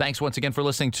 Thanks once again for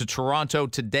listening to Toronto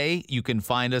Today. You can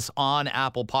find us on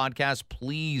Apple Podcasts.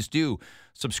 Please do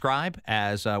subscribe,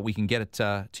 as we can get it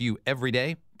to you every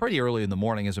day, pretty early in the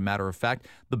morning, as a matter of fact.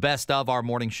 The best of our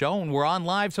morning show, and we're on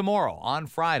live tomorrow, on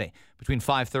Friday, between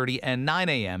 5:30 and 9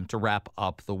 a.m. to wrap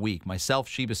up the week. Myself,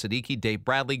 Sheba Siddiqui, Dave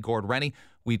Bradley, Gord Rennie,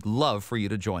 we'd love for you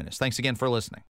to join us. Thanks again for listening.